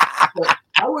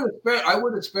 I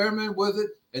would experiment with it.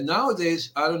 And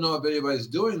nowadays, I don't know if anybody's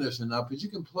doing this or not, but you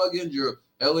can plug in your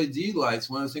LED lights.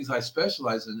 One of the things I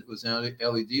specialized in was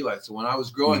LED lights. So when I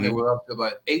was growing, they were up to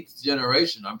about 8th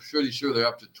generation. I'm pretty sure they're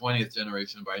up to 20th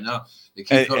generation by now. They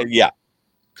keep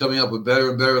coming up with better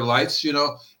and better lights, you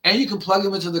know. And you can plug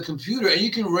them into the computer, and you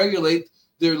can regulate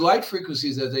their light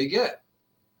frequencies that they get.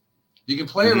 You can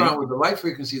play around with the light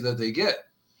frequency that they get.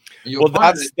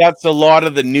 Well, that's a lot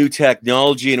of the new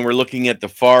technology, and we're looking at the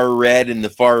far red and the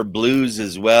far blues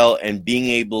as well, and being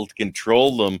able to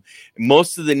control them.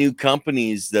 Most of the new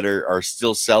companies that are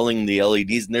still selling the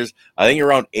LEDs, and there's I think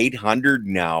around 800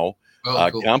 now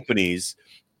companies.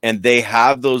 and they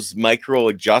have those micro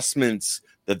adjustments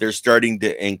that they're starting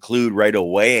to include right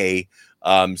away,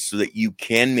 so that you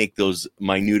can make those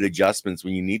minute adjustments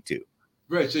when you need to.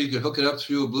 Right. So you can hook it up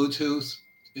through Bluetooth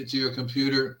into your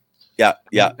computer. Yeah,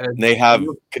 yeah. And They have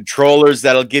controllers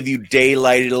that'll give you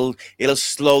daylight. It'll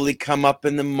slowly come up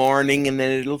in the morning and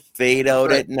then it'll fade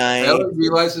out right. at night.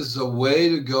 LED lights is a way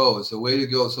to go. It's a way to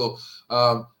go. So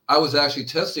I was actually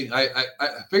testing. I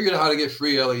figured out how to get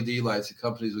free LED lights. The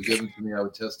companies would give them to me. I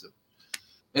would test them.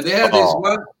 And they had these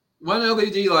Oh, one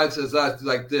LED lights that's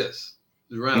like this,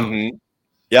 round. mm-hmm. It'll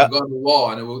Yeah, go on the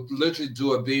wall, and it will literally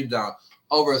do a beam down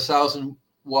over 1,000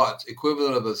 watts,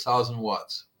 equivalent of 1,000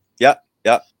 watts. yeah,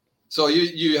 yeah. So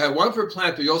you have one per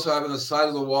plant, but you also have on the side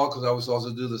of the wall, because I was also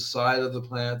do the side of the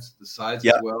plants, the sides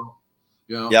as Yeah, well.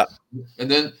 You know, yeah. and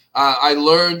then I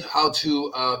learned how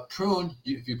to prune.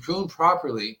 If you prune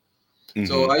properly, so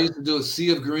Mm-hmm. I used to do a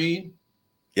sea of green,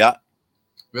 Yeah.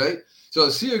 right? So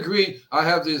a sea of green, I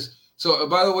have this. So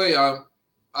by the way,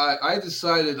 I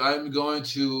decided I'm going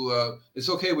to. It's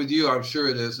okay with you, I'm sure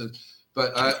it is.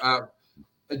 But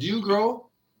do you grow?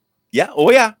 Yeah. Oh,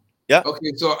 yeah. Yeah.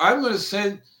 Okay, so I'm going to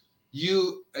send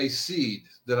you a seed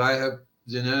that I have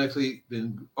genetically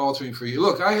been altering for you.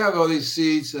 Look, I have all these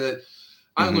seeds that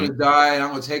I'm going Mm-hmm. to die and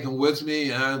I'm going to take them with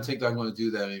me, and I don't think I'm going to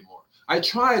do that anymore. I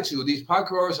try to. These pot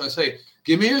growers, I say,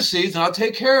 give me your seeds and I'll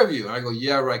take care of you. And I go,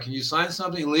 yeah, right. Can you sign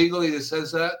something legally that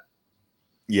says that?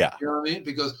 Yeah. You know what I mean?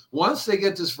 Because once they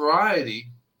get this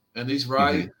variety, and these Mm-hmm.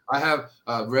 varieties, I have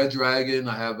Red Dragon,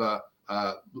 I have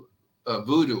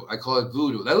Voodoo. I call it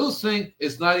Voodoo. That little thing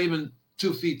is not even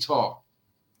 2 feet tall,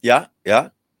 Yeah. Yeah.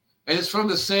 and it's from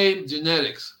the same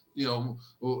genetics. You know,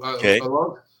 Okay. a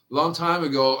long time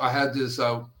ago, I had this.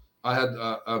 I had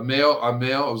a male. A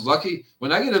male. I was lucky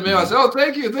when I get a male. I Mm-hmm. say, "Oh,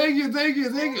 thank you, thank you, thank you,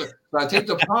 thank you." So I take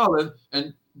the pollen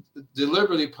and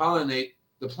deliberately pollinate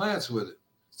the plants with it.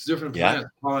 It's different Yeah. plants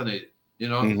pollinated. You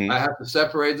know, Mm-hmm. I have to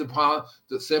separate the pollen,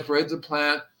 to separate the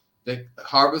plant, then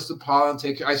harvest the pollen.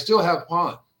 Take care. I still have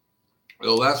pollen.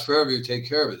 It'll last forever if you take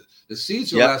care of it. The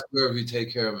seeds will Yeah. last forever if you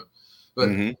take care of them. But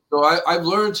Mm-hmm. so I've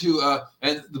learned to,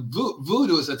 and the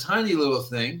voodoo is a tiny little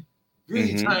thing,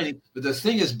 really Mm-hmm. tiny, but the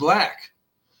thing is black.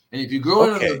 And if you grow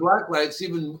it under the Okay. black light,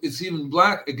 it's even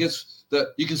black. It gets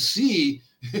you can see.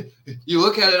 You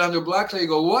look at it under black light, you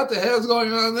go, "What the hell is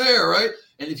going on there?" Right?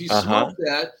 And if you Uh-huh. smoke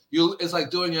that, it's like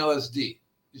doing LSD.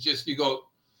 It's just you go,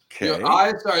 your Okay.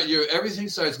 eyes start, everything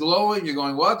starts glowing. You're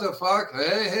going, "What the fuck?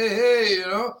 Hey, hey, hey!" You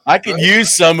know, I right? could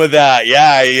use some of that.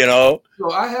 Yeah. You know.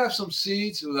 So I have some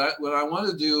seeds that what I want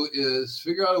to do is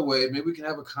figure out a way. Maybe we can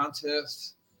have a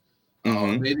contest.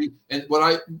 Mm-hmm. Maybe, and what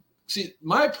I see,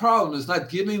 my problem is not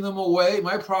giving them away.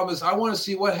 My problem is I want to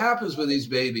see what happens with these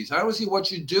babies. I want to see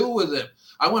what you do with them.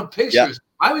 I want Yeah. pictures.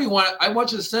 I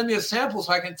want you to send me a sample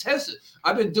so I can test it.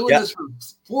 I've been doing Yeah. this for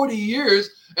 40 years,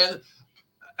 and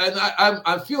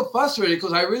I feel frustrated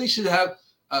because I really should have.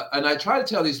 And I try to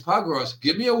tell these pot growers,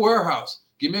 give me a warehouse,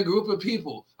 give me a group of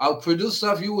people. I'll produce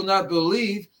stuff you will not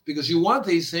believe because you want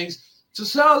these things to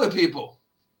sell to people,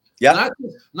 Yeah.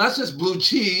 not just blue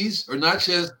cheese or not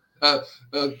just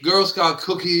Girl Scout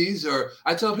cookies. Or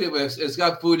I tell people it's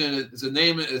got food in it. It's a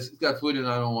name. It's got food in it.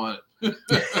 I don't want it.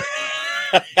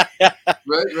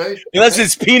 Right, right. Unless And,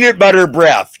 it's peanut butter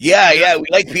breath. Yeah. Yeah. We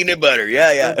like peanut butter. Yeah.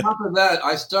 on Yeah. top of that,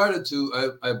 I started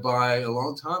to I buy a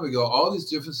long time ago all these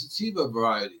different sativa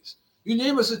varieties. You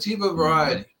name a sativa Mhm.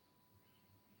 variety.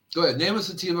 Go ahead, name a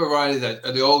sativa variety that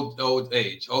at the old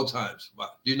age, old times.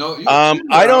 You know, you figure it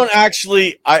I out. don't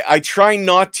actually. I try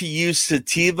not to use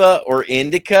sativa or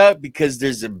indica because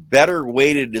there's a better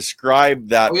way to describe Oh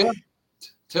that. yeah,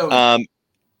 tell me. Um,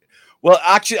 well,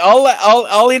 actually,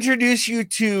 I'll introduce you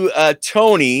to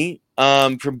Tony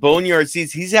from Boneyard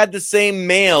Seeds. He's had the same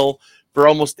male for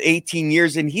almost 18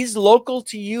 years, and he's local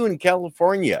to you in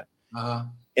California. Uh-huh.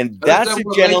 And Is that's that a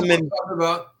what Leighton was gentleman. talking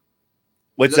about?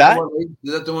 What's that?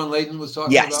 Is that the one Leighton was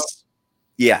talking about? Yes,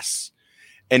 yes.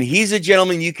 And he's a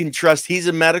gentleman you can trust. He's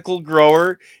a medical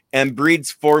grower and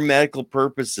breeds for medical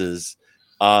purposes.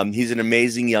 He's an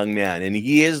amazing young man, and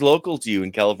he is local to you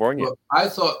in California. Well, I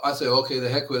said, okay, the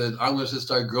heck with it. I'm going to just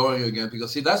start growing again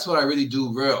because see, that's what I really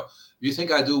do well. You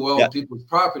think I do well Yeah. with people's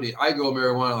property? I grow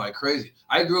marijuana like crazy.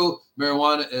 I grew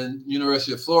marijuana in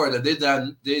University of Florida. They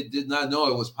did not know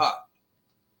it was pot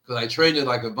because I trained it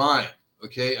like a vine.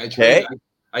 Okay, Okay.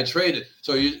 I trained it.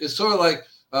 So it's sort of like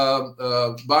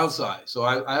bonsai. So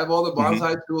I have all the Mhm.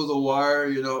 bonsai tools, the wire.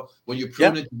 You know, when you Yeah.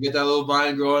 prune it, you get that little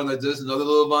vine growing like this, another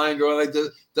little vine growing like this.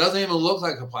 Doesn't even look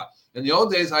like a pot. In the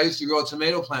old days, I used to grow a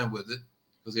tomato plant with it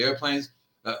because the airplanes.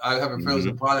 I have a friend who's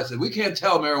a Mhm. pot. I said we can't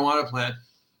tell marijuana plant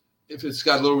if it's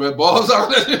got little red balls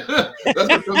on it. That's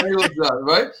what tomatoes does,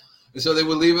 right? And so they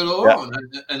would leave it Yeah. alone.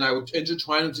 And I would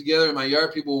intertwine them together in my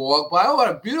yard. People would walk by. Oh, what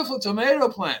a beautiful tomato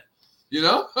plant. You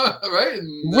know, right?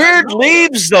 Weird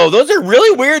leaves, though. Those are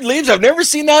really weird leaves. I've never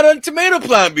seen that on a tomato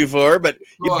plant before, but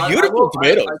Well, beautiful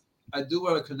tomatoes. I do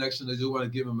want a connection. I do want to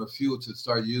give them a few to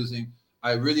start using.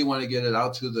 I really want to get it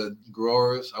out to the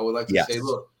growers. I would like to say, Yes.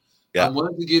 look, Yeah. I'm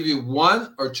willing to give you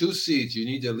 1 or 2 seeds. You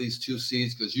need at least 2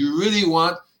 seeds because you really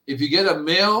want, if you get a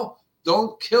male,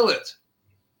 don't kill it.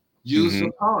 Use the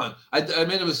pollen. I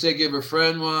made a mistake, gave a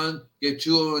friend one, gave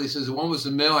 2 of them, and he says, one was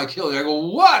the male, I killed it. I go,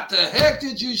 what the heck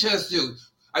did you just do?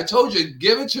 I told you,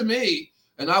 give it to me,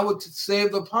 and I would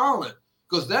save the pollen.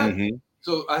 Because that,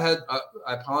 so I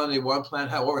pollinated one plant,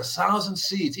 had over 1,000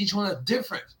 seeds. Each one is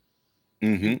different.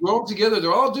 You grow them together,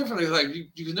 they're all different. It's like,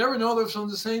 you can never know they're from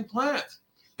the same plant.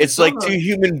 It's like 2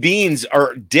 human beings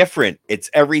are different. It's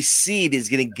every seed is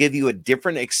going to give you a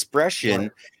different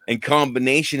expression and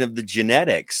combination of the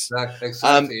genetics.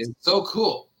 Exactly. It's so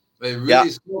cool. They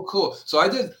really so cool. So I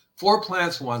did 4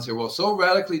 plants once. They were so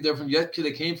radically different, yet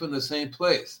they came from the same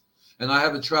place. And I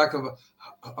have a track of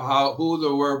who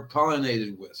they were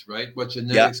pollinated with, right? What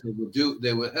genetics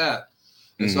they would have.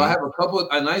 And so I have a couple.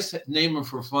 A nice name them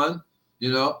for fun,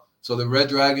 you know. So the red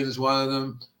dragon is one of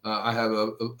them. I have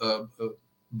a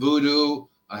voodoo.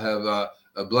 I have a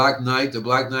black knight. The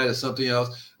black knight is something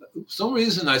else. For some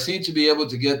reason I seem to be able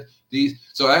to get these.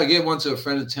 So I gave one to a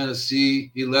friend in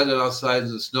Tennessee. He let it outside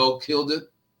in the snow, killed it.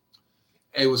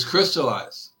 It was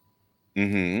crystallized.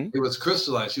 It was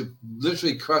crystallized. You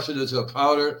literally crushed it into a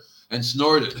powder and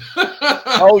snorted.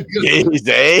 Oh, jeez,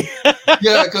 eh?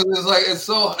 Yeah, because it's like it's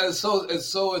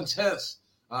so intense.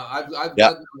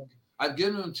 I've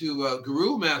given them to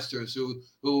guru masters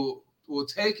who will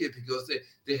take it because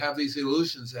they have these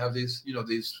illusions, they have these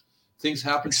these things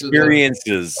happen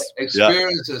experiences. To them.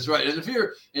 Experiences, right? And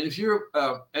if your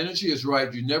energy is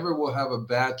right, you never will have a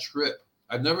bad trip.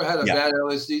 I've never had a bad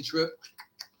LSD trip.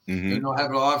 You know,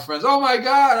 having a lot of friends. Oh my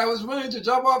God, I was willing to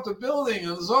jump off the building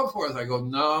and so forth. I go,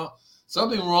 no,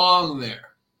 something wrong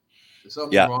there. There's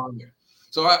something wrong there.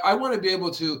 So I want to be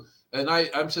able to, and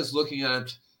I'm just looking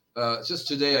at just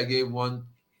today. I gave one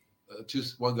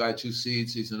guy 2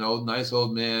 seeds. He's an nice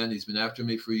old man. He's been after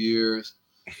me for years,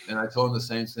 and I told him the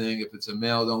same thing. If it's a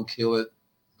male, don't kill it,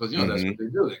 because that's what they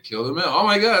do. They kill the male. Oh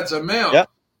my God, it's a male. Yeah.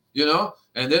 You know,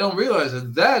 and they don't realize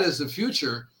that is the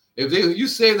future. If you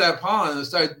save that pollen and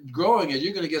start growing it,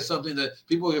 you're going to get something that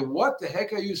people go, what the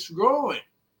heck are you growing?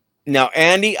 Now,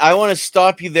 Andy, I want to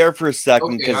stop you there for a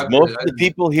second because most of the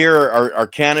people here are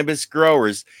cannabis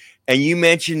growers. And you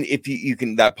mentioned if you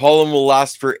can, that pollen will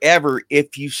last forever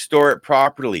if you store it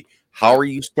properly. How are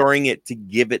you storing it to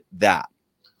give it that?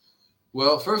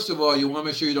 Well, first of all, you want to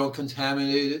make sure you don't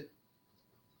contaminate it.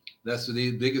 That's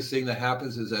the biggest thing that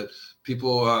happens is that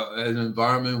people an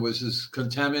environment which is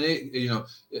contaminate,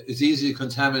 it's easy to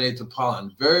contaminate the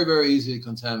pollen. Very, very easy to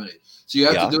contaminate. So you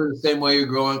have to do it the same way you're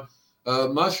growing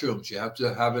mushrooms. You have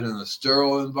to have it in a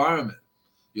sterile environment.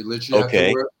 You literally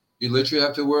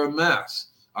have to wear a mask.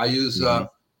 I use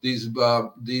these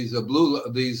EMF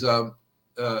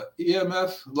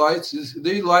lights.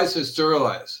 These lights are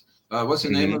sterilized. What's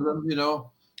the name of them?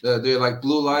 They're like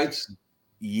blue lights.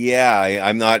 Yeah,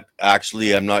 I'm not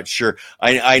sure.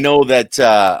 I know that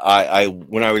I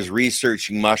when I was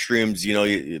researching mushrooms,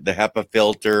 the HEPA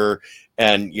filter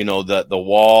and the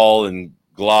wall and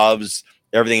gloves,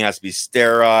 everything has to be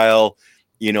sterile,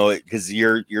 because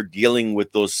you're dealing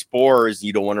with those spores.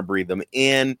 You don't want to breathe them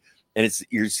in, and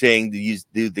you're saying to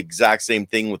do the exact same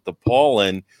thing with the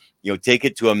pollen. Take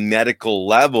it to a medical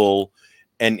level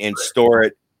and store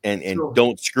it and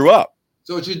don't screw up.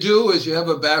 So what you do is you have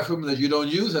a bathroom that you don't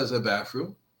use as a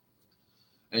bathroom,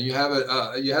 and you have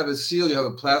a seal, you have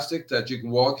a plastic that you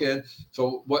can walk in.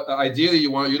 So what ideally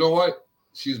you don't even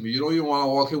want to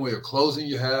walk in with your clothing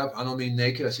you have. I don't mean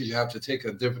naked. I said you have to take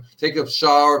a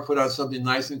shower, put on something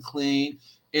nice and clean.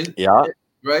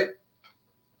 Right.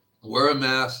 Wear a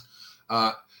mask.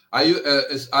 I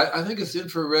think it's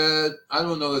infrared. I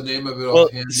don't know the name of it. Well,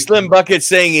 Slim Bucket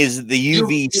saying is the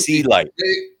UVC light.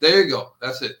 There you go.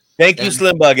 That's it. Thank you,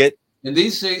 Slim Bucket. And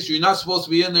these things, you're not supposed to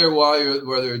be in there while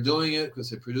they're doing it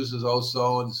because it produces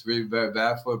ozone. It's really very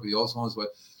bad for it. But the ozone is what.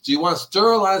 So you want to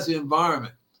sterilize the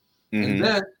environment, and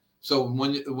then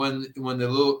when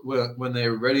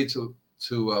they're ready to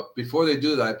before they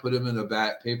do that, I put them in a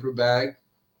paper bag.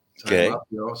 Okay. Up,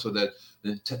 so that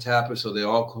to tap it, so they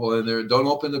all go in there. Don't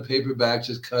open the paper bag,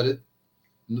 just cut it.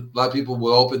 A lot of people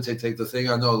will take the thing.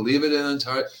 I know, leave it in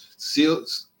entire, seal,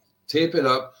 tape it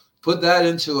up, put that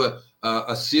into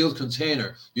a sealed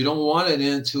container. You don't want it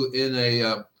in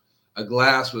a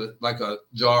glass with like a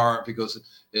jar, because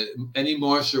any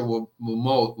moisture will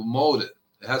mold it.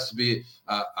 It has to be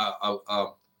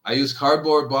I use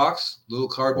cardboard box, little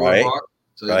cardboard Right. box,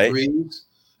 so it Right. breathes,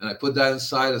 and I put that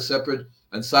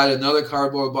inside another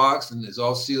cardboard box, and it's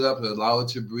all sealed up and allow it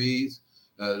to breathe.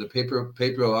 The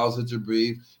paper allows it to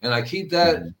breathe, and I keep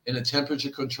that in a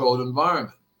temperature controlled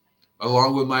environment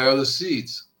along with my other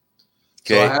seeds.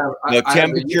 So Okay. Now, I have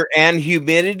temperature and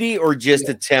humidity, or just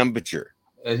yeah, the temperature?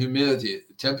 and humidity,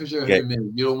 temperature and Okay.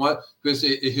 humidity. You don't want, because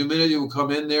the humidity will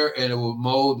come in there and it will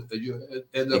mold. You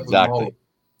end up with Exactly. mold.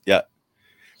 Yeah.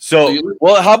 So So,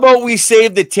 well, how about we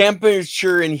save the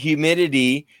temperature and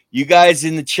humidity? You guys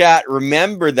in the chat,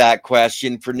 remember that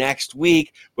question for next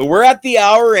week. But we're at the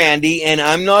hour, Andy, and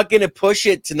I'm not going to push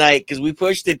it tonight because we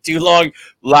pushed it too long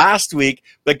last week.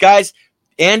 But guys,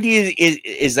 Andy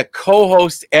is a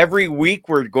co-host every week.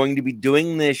 We're going to be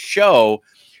doing this show.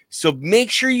 So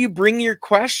make sure you bring your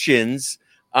questions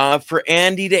for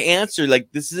Andy to answer.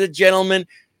 Like, this is a gentleman.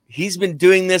 He's been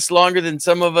doing this longer than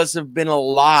some of us have been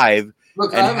alive.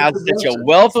 look, I And have a has such a suggestion.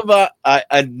 wealth of a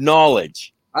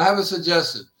knowledge. I have a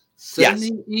suggestion. Send Yes.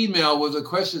 me an email with the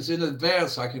questions in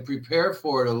advance so I can prepare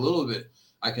for it a little bit.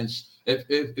 I can,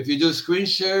 if you do screen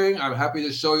sharing, I'm happy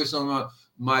to show you some of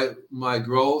my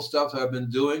grow stuff I've been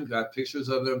doing. Got pictures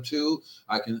of them too.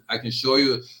 I can show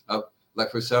you,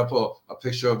 like for example, a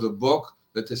picture of the book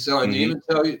that they sell, and even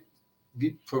tell you,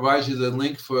 provides you the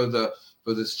link for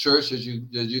this church that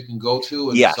you can go to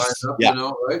and Yes. sign up. Yeah. You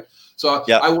know, right? So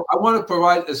Yeah. I want to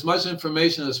provide as much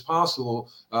information as possible,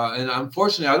 and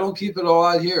unfortunately, I don't keep it all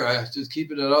out here. I just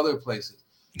keep it at other places.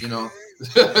 You know,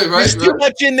 right? There's too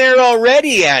much in there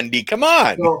already, Andy. Come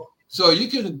on. So you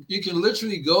can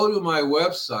literally go to my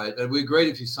website, and it'd be great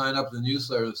if you sign up to the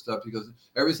newsletter and stuff, because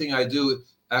everything I do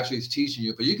actually is teaching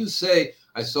you. But you can say,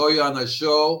 I saw you on the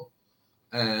show,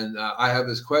 and I have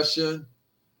this question,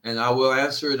 and I will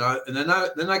answer it. And then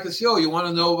I can say, oh, you want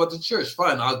to know about the church?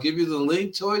 Fine, I'll give you the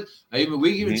link to it. We can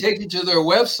even take you to their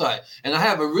website. And I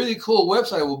have a really cool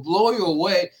website that will blow you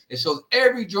away. It shows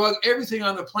every drug, everything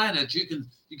on the planet you can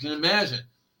imagine,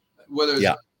 whether it's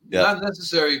not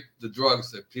necessarily the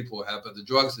drugs that people have, but the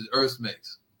drugs that Earth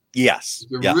makes. Yes.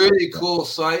 It's a really cool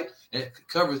site, and it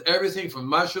covers everything from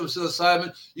mushrooms,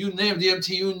 psilocybin, you name DMT,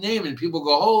 you name it. People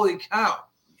go, holy cow.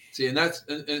 See, and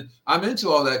and I'm into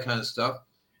all that kind of stuff.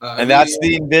 And that's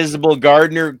the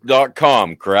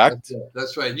invisiblegardener.com, correct?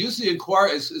 That's right. Usually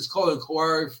inquiry, it's called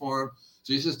inquiry form.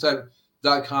 So you just type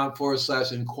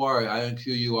 .com/inquiry,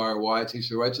 INQURY. It takes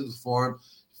you right to the form,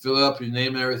 fill it up, your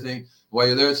name and everything. While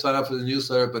you're there, sign up for the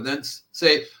newsletter, but then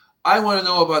say, I want to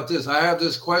know about this. I have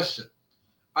this question.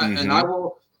 And I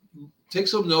will take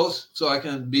some notes so I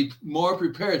can be more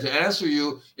prepared to answer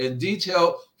you in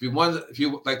detail. If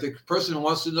you like the person who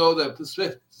wants to know the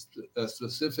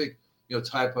specific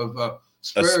type of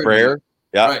sprayer.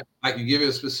 Yeah. Right. I can give you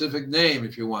a specific name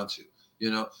if you want to,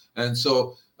 and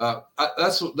so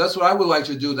that's what I would like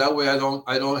to do. That way I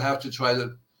don't have to try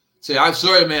to say, I'm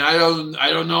sorry, man, I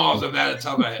don't know off the bat of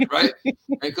top of my head, right?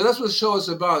 Because that's what the show is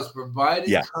about, is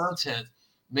providing content,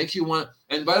 make you want.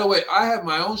 And by the way, I have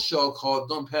my own show called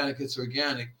Don't Panic, It's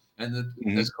Organic, and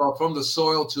it's called From the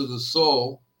Soil to the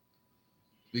Soul.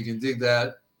 We can dig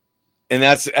that. And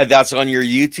that's on your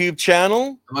YouTube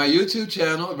channel? My YouTube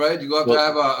channel, right? You go up to I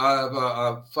have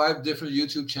a 5 different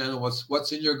YouTube channels.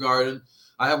 What's in your garden?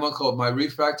 I have one called My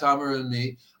Refractometer and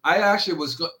Me. I actually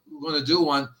was going to do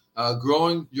one,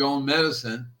 growing your own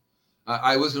medicine.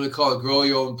 I was going to call it Grow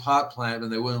Your Own Pot Plant,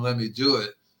 and they wouldn't let me do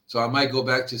it. So I might go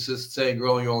back to just saying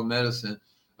growing your own medicine.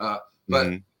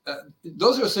 But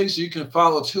those are things you can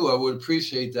follow too. I would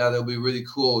appreciate that. It'll be really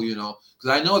cool,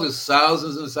 because I know there's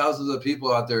thousands and thousands of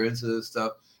people out there into this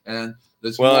stuff. And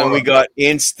there's and we got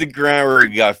Instagram, or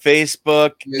we got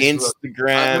Facebook,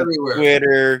 Instagram,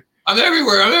 Twitter. I'm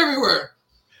everywhere.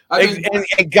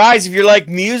 And guys, if you like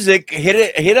music,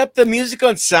 hit up the music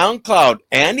on SoundCloud.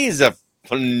 Andy's a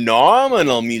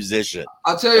phenomenal musician.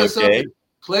 I'll tell you something.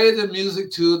 Play the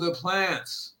music to the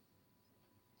plants.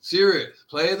 Serious.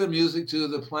 Play the music to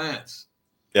the plants.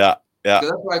 Yeah.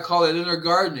 That's why I call it inner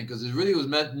gardening, because it really was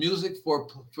meant music for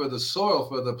the soil,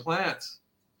 for the plants.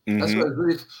 That's what it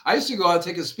really. I used to go out and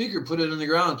take a speaker, put it in the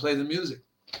ground, and play the music.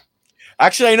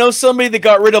 Actually, I know somebody that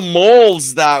got rid of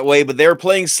moles that way, but they were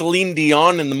playing Celine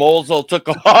Dion and the moles all took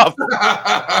off.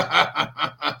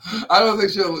 I don't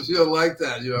think she'll like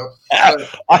that,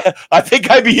 I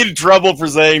think I'd be in trouble for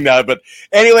saying that. But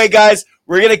anyway, guys,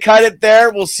 we're going to cut it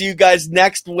there. We'll see you guys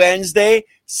next Wednesday.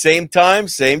 Same time,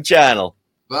 same channel.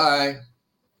 Bye.